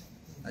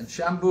 And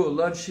Shambhu,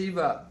 Lord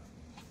Shiva,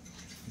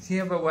 does he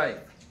have a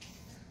wife?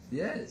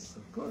 Yes,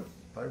 of course,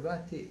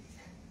 Parvati.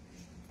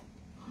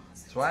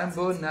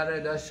 Swayambhu,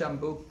 Narada,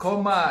 Shambhu,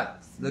 Kumar,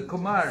 the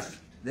Kumars,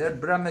 they're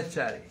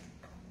brahmachari.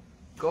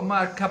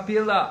 Kumar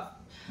Kapila,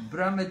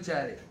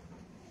 brahmachari.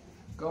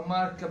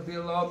 Kumar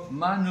Kapila,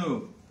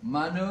 Manu,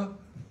 Manu,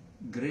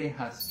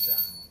 Grihastha.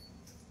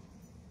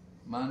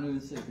 Manu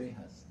is a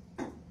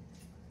Grihastha.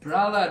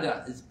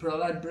 Prahlada, is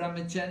Prahlad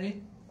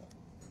brahmachari?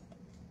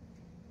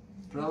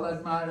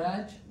 Prahlad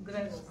Maharaj?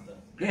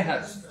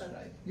 Grihastha,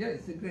 right. Yeah,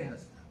 it's a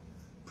Grihastha.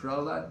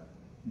 Prahlad,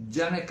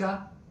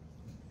 Janaka,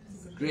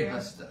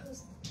 Grihastha.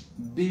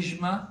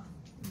 Bhishma,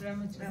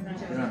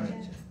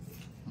 Brahmachari.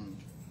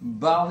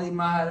 Bali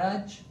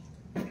Maharaj,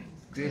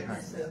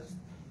 Grihastha.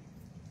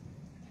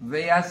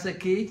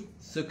 Vyasaki,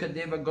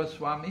 Sukadeva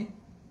Goswami,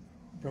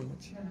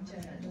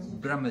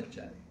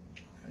 Brahmachari.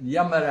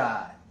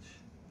 Yamaraj.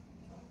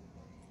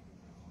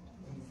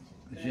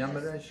 Is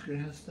Yamaraj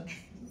Grihastha?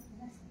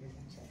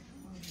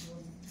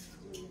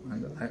 I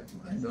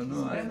don't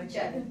know.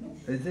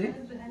 Is he?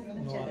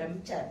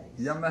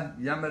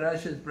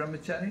 Yamaraj is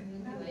brahmachari?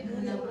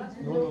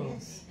 No.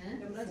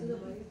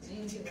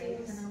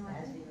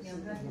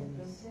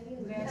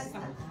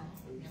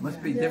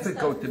 Must be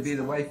difficult to be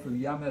the wife of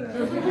Yamaraj.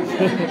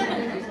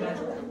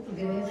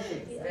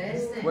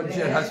 What does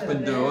your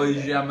husband do? Oh,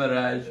 he's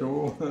Yamaraj.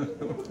 Oh,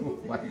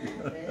 my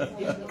God.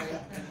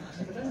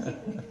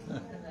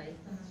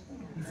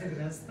 Is it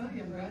Rasta,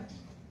 Yamaraj?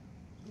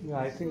 Yeah,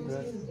 I think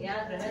that.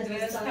 Yeah?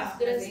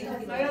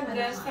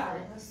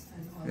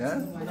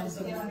 One of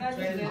the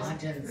 12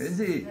 Mahajans. Is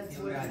he?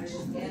 Yamaraj.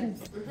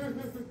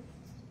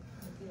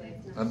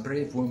 A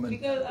brave woman.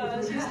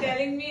 Because she's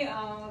telling me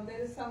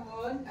there is some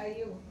word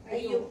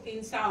Ayyu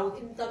in South.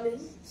 In Tamil,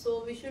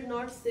 so we should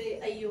not say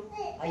Ayyo.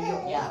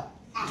 Ayyo, yeah.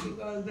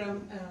 Because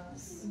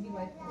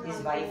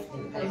His wife.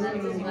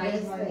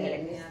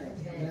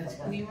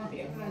 name of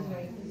Yamaraj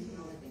wife.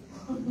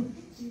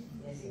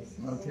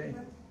 Okay.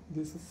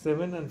 This is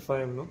 7 and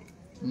 5, no?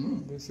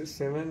 Mm. This is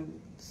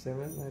 7,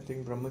 I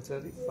think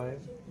brahmachari, 5.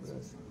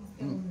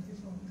 Mm.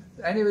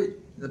 Anyway,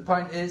 the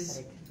point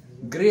is,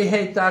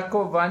 Grihe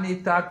tako,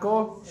 vani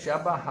tako,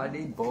 shaba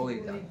hari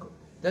boli tako.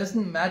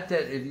 Doesn't matter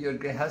if you're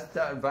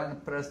grihastha or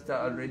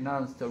vanaprastha or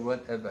renounced or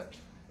whatever.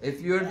 If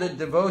you're the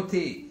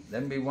devotee,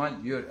 then we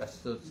want your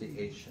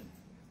association.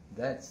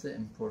 That's the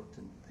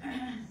important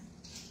thing.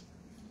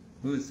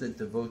 Who's the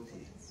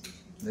devotee?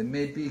 They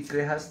may be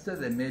grihastha,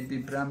 they may be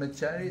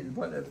brahmachari,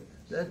 whatever.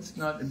 That's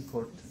not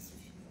important.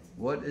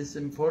 What is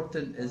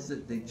important is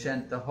that they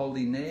chant the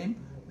holy name,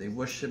 they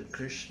worship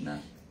Krishna,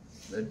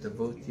 they're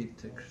devoted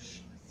to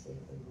Krishna.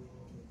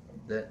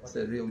 That's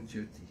a real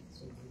duty.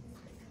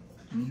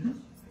 Mm-hmm.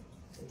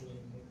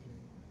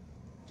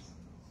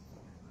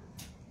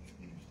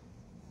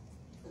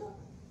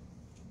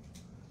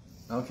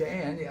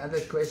 Okay, any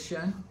other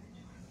question?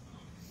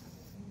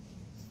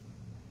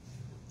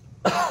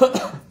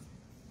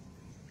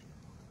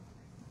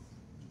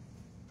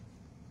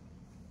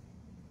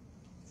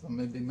 So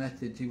maybe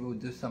Mataji will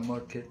do some more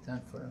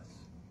kirtan for us.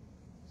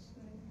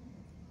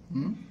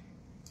 Hmm?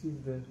 She's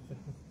there.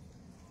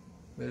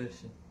 Where is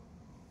she?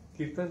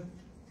 Kirtan?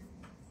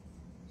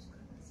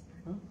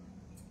 Huh?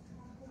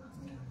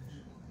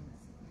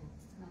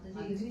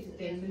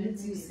 10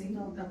 minutes you sing,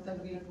 tab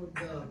tak we'll put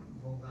the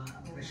bhoga,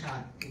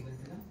 prasad table,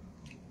 you know?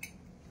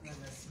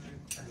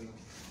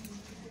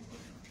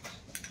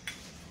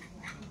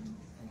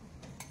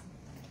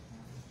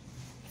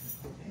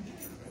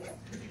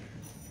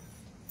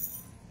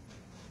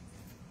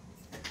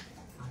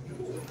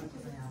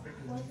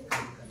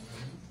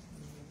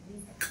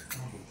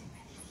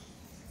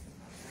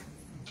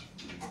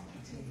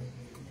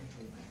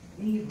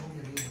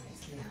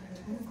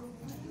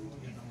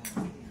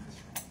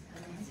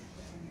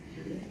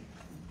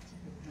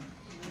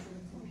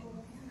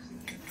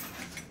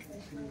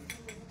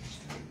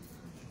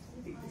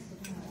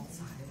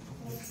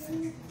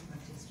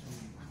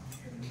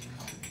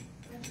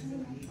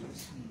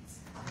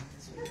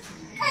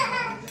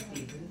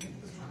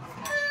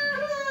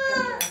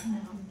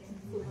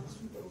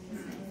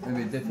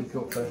 Maybe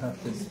difficult for her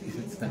to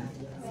kirtan.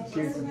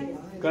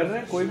 कर रहे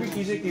हैं कोई भी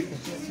कीजिए कीर्तन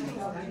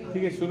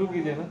ठीक है शुरू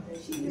कीजिए ना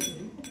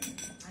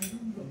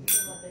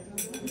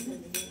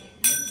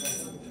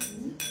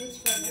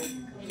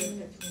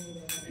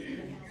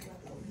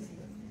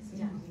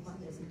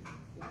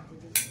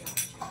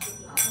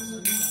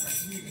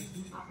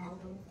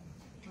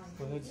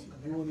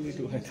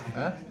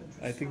Huh?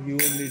 I think you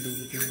only do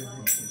it.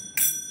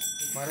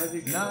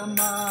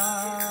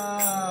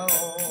 Nama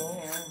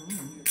Om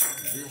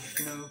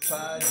Vishnu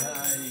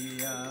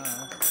Padaya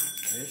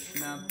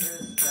Krishna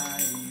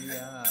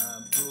Pristaya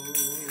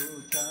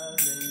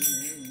Bhutale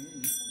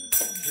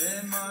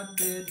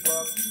Srimati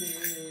Bhakti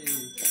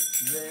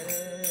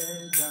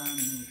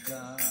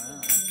Vedanta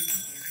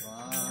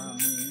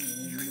Swami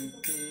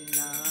Niti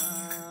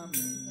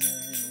Namine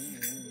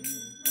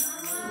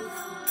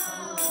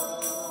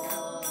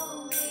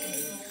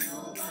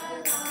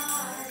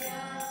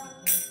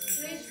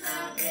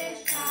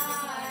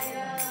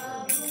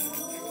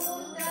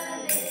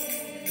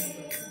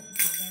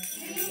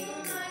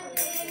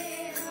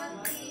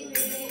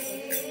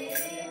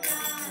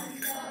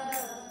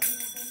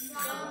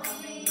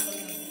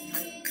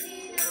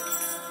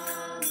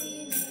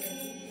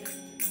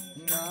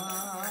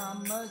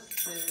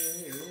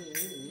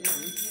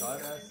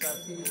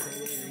Saraswati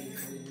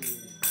Devi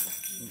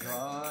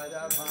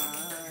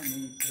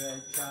Gauravani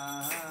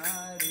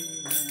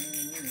Pracharini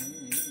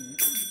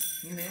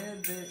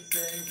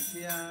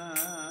Nirvisesya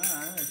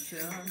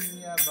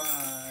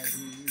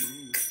Shunyavadi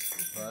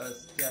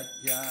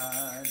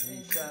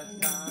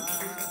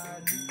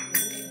Vastyatyaadhishatari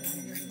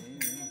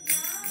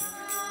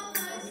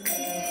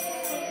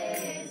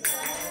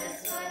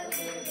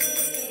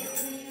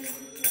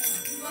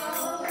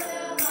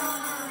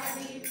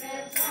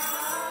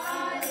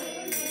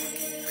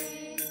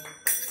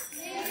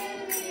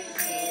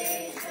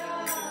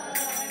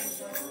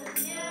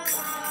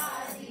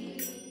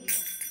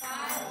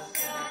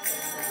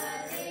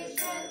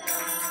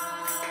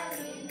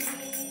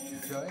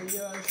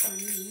Jaya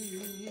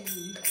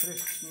Shri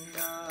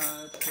Krishna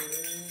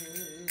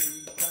Chaitanya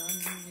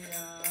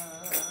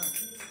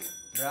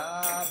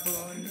Prabhu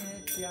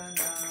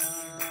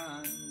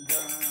Nityananda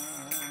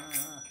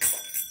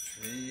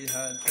Shri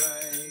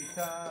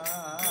Advaita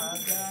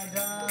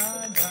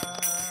Gadadhara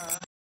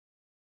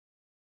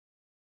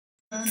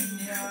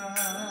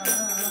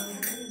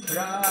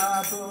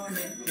Prabhu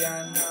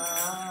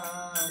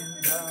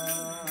Nityananda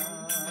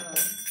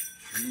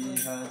Shri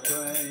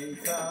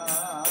Advaita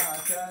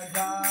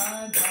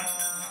Gadadhara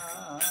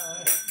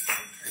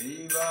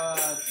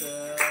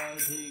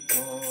Srivasadi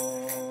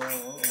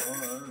Gaur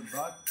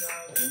Bhakta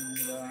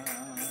Vrinda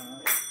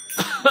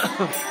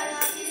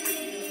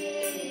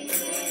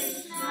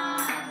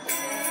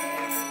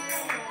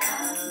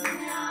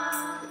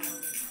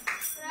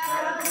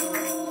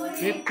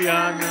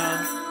Nityananda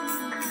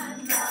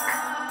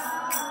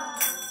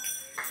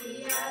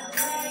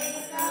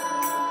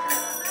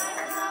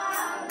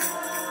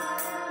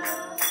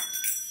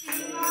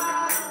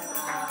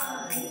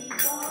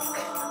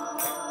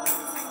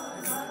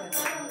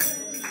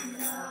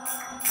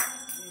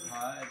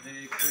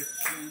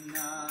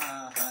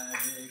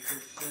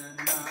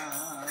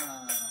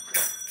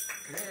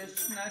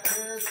Krishna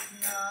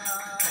Krishna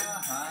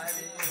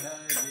Hare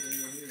Hare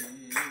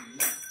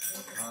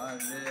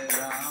Hare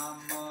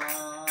Rama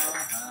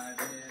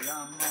Hare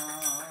Rama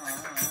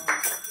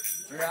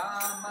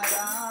Rama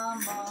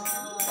Rama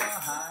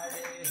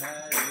Hare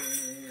Hare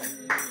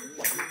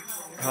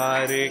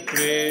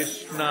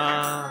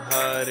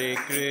Hare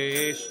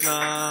Krishna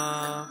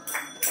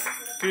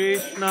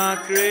Krishna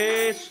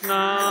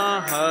Krishna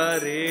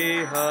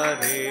Hare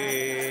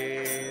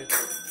Hare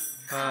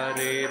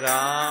Hare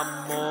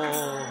Ramo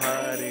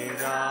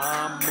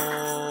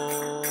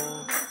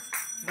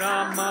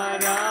Rama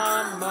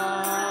Rama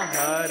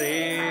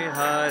Hare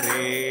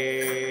Hare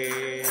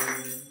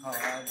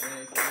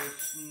Hare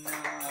Krishna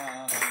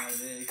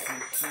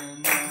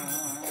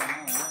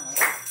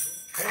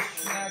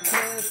Krishna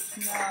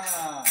Krishna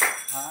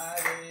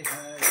Hare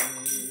Hare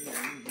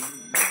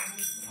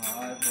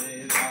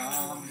Hare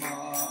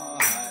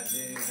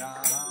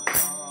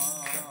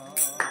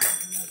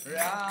Rama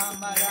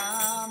Rama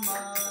Rama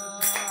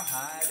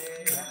Hare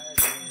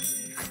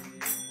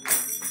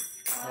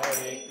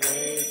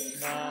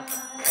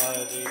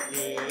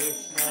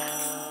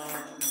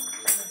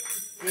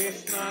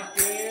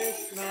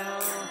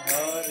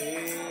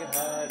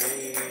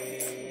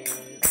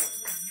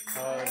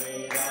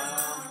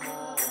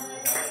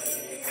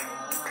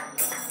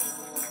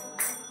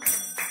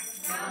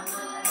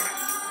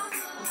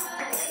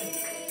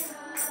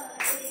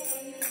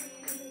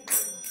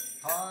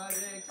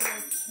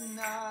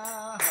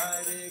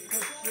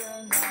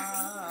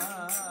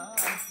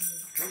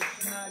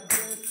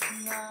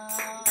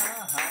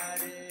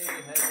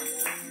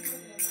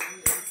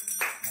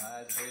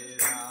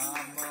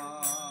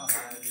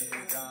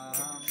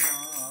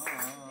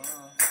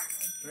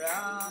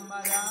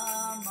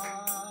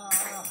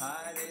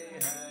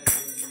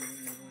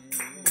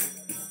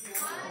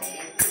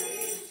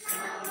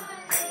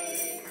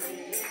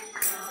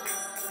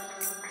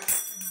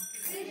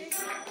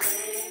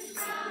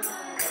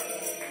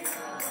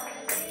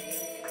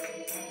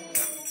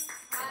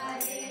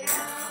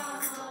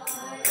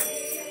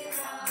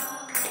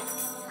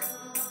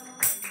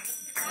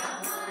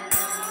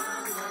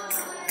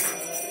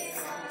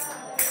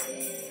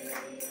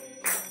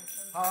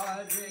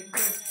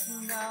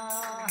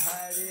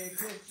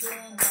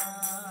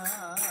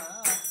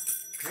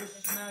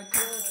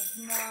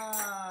Krishna,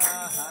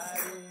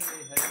 Hare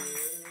Hare,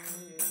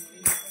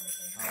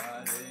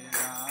 Hare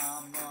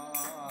Rama,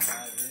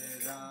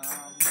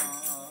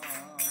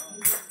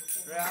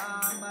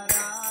 Rama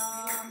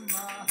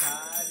Rama,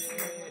 Hare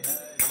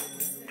Hare.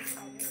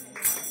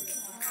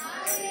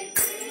 Hare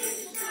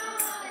Krishna,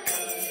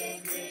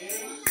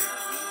 Krishna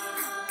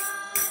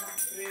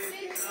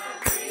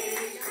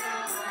Krishna,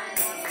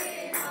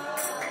 Hare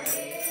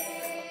Hare,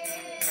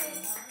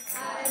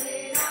 Hare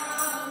Rama,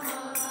 Rama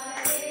Rama,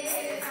 Hare Hare.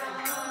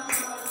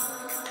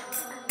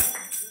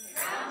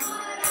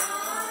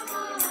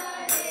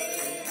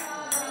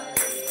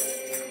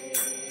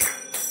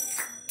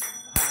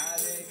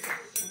 Hare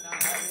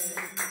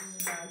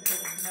Krishna,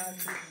 Krishna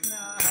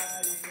Krishna,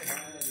 Hare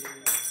Hare,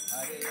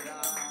 Hare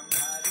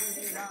Rama,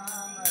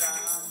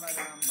 Rama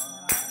Rama,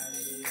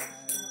 Hare Hare.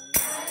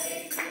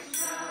 Hare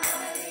Krishna,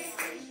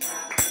 Krishna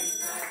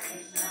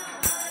Krishna,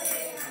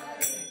 Hare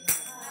Hare,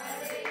 Hare Rama,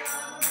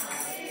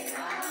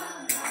 Rama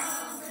Hare Hare. Hare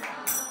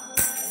Krishna,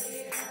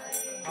 Krishna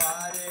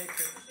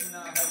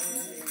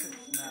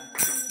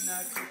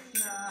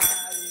Krishna,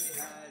 Hare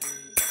Hare,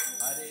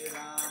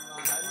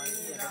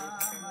 Hare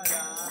Rama,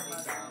 Rama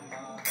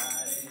Rama,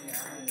 Hare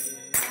Hare.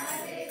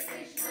 Hare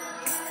Krishna,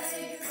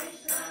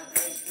 Krishna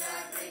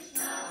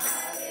Krishna,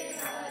 Hare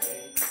Hare,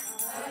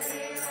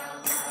 Hare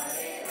Rama,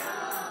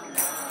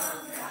 Rama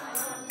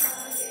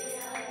Hare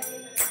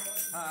Hare. Hare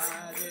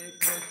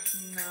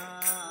Krishna,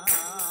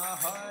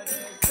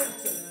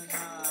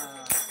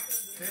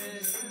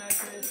 Krishna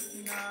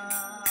Krishna,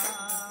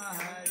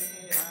 Hare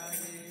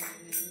Hare,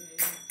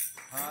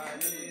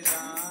 Hare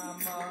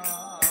Rama,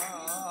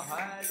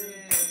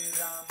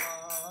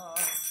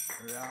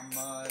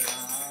 Rama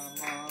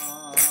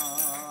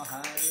Rama,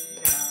 Hare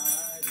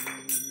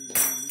Hare.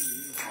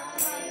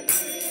 Hare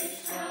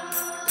Krishna,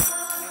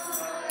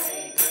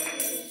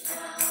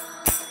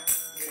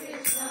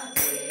 Krishna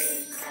Krishna,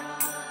 Hare Hare,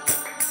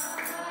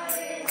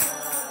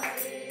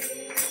 Hare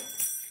Rama,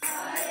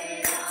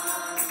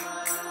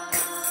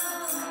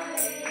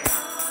 Rama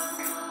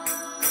Rama,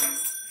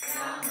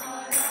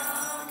 Hare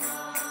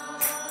Hare.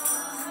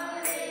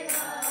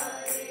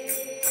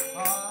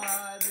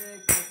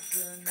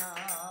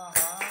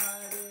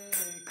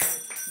 Hare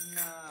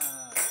Krishna,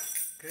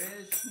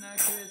 Krishna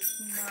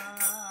Krishna,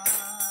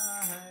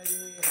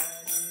 Hare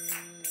Hare,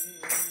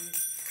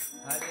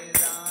 Hare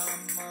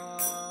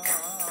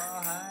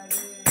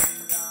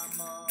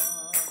Rama,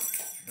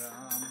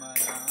 Rama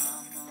Rama, Hare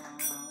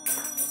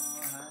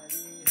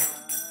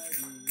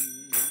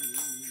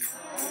Hare.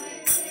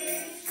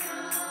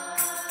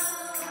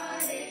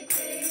 Hare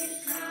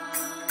Krishna,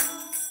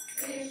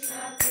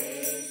 Krishna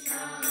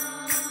Krishna,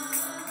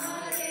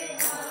 Hare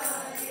Hare, Hare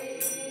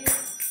Rama,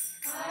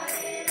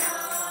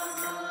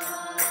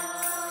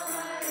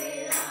 Rama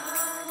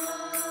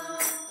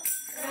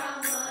Rama,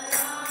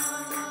 Hare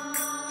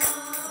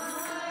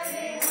Hare.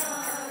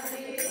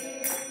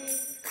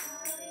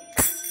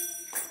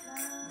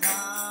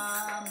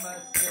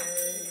 Namaste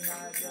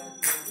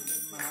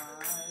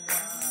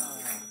Narasimhaya,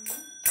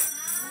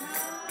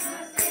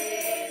 Namaste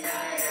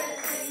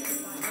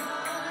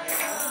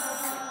Narasimhaya,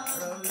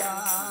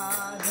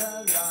 Prahlada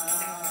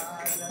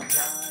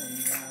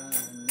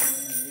Ladayane,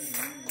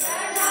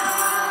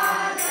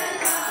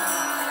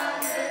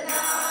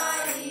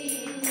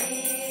 Ladadadayine,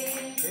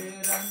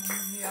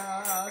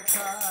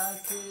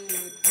 Hiranyakati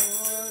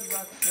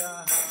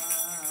Purvakaha,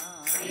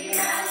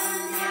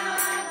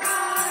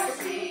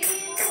 Hiranyakashi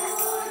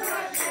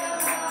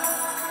Purvashaha,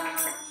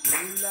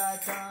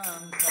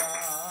 Shilatam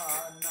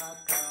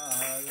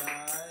Kanakalaye,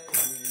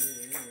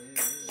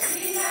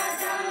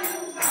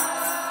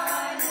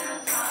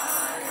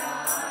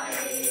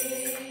 Shilatankanakalaye,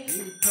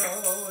 Ito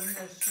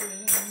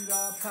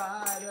Nrsinga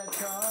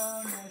Parato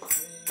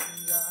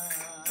Nrsinga,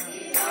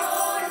 Ito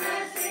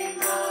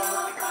Narasimha,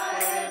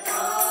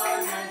 Parato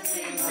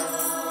Narasimha,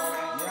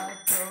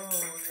 Yato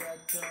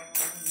Yato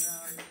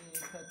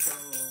Namitato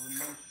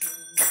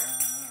Nrsinga,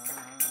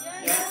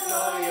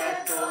 Yato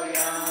Yato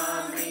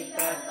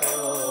Yamitato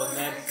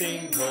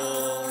Narsimho,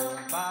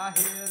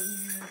 Bahir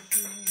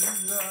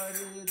Nrsinga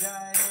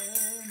Hridaye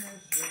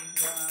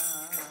Nrsinga,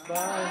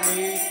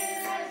 Bhakti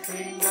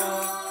Narsimho,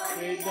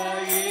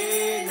 Hridaye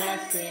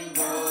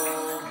Narsimho,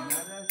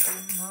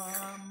 Narasimha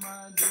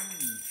Madin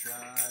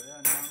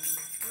Sharanam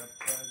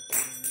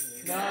Prapati,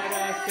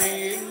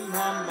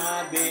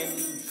 Narasimhamadin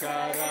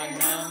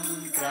Sharanam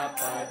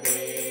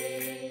Prapade,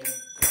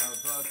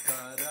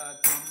 Avakara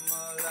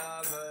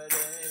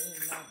Kamalavare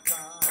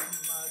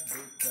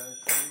Nakamadutta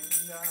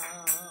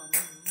Shingam,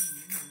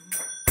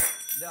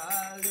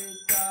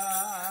 Dalita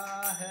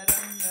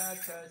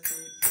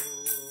Hiranyakasipu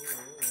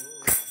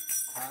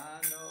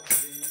Hano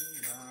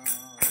Bringam,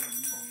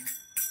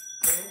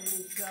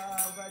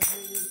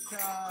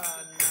 Keshavadita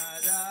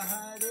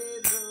Narahari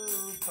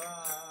Rupa,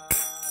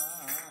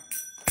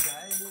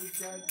 Jai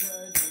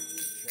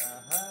Jagadisha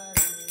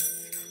Hare,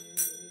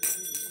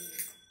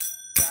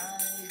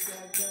 Jai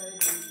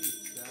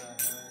Jagadisha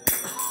Hare,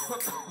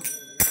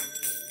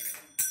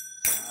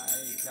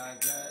 Jai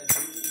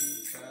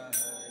Jagadisha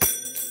Hare.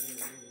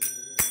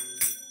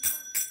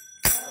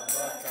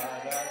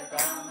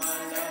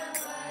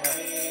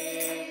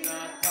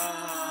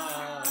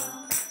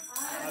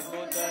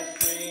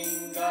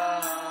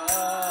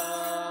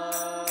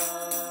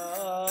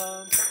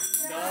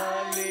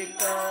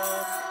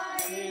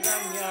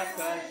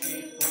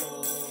 Hiranyakashipu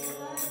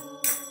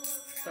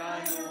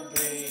Tanu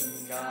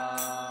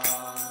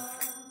Brindan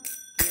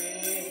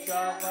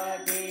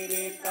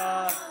Kesavadirita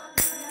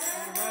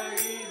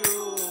Hari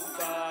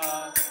Rupa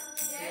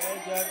Jai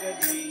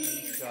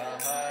Jagadisha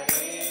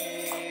Hare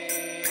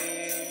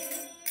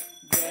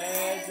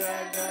Jai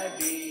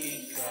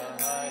Jagadisha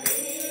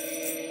Hare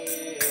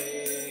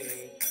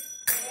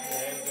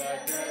Jai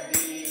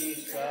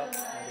Jagadisha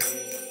Hare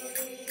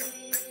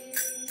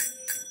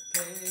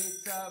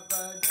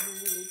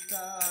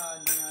Kesavadrita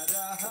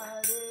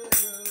Narahare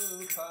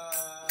Rupa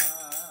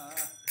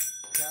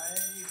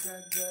Jai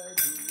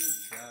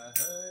Jagadisha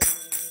Hare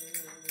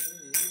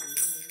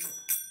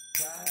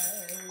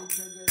Jai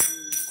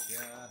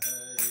Jagadisha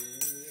Hare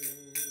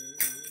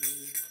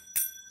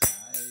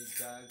Jai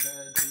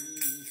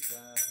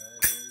Jagadisha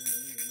Hare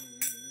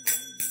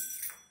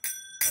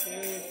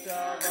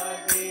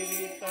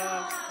Kesavadirita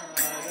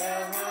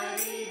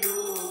Narahari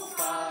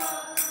Rupa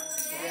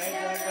Jai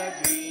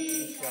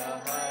Jagadisha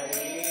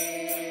Hare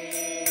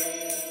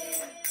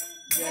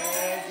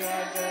Jai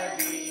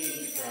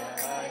Jagadisha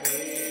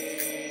Hare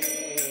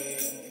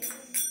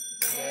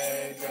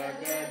Jai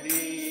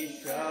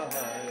Jagadisha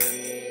Hare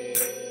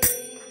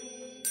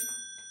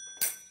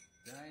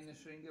Jai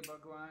Nrsimha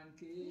Bhagwan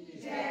ki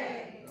Jai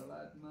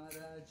Prahlad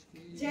Maharaj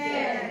ki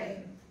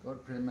Gaur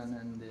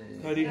Premanande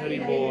Hari Hari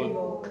बोल।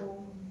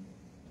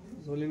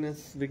 His Holiness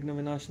Vighna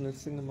Vinash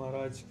Narasimha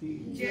Maharaj ki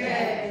जय।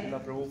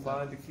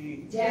 प्रभुपाद की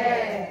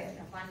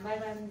One by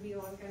one, we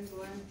all can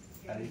go and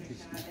Hare get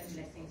Krishna.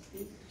 blessings,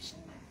 please.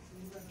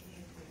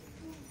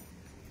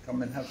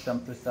 Come and have some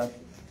prasad.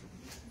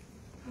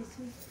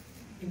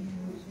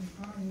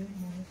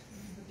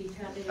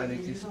 Hare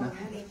Krishna.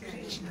 Hare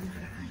Krishna.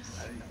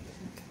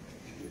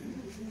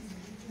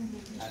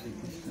 Hare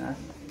Krishna.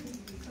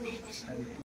 Hare Krishna.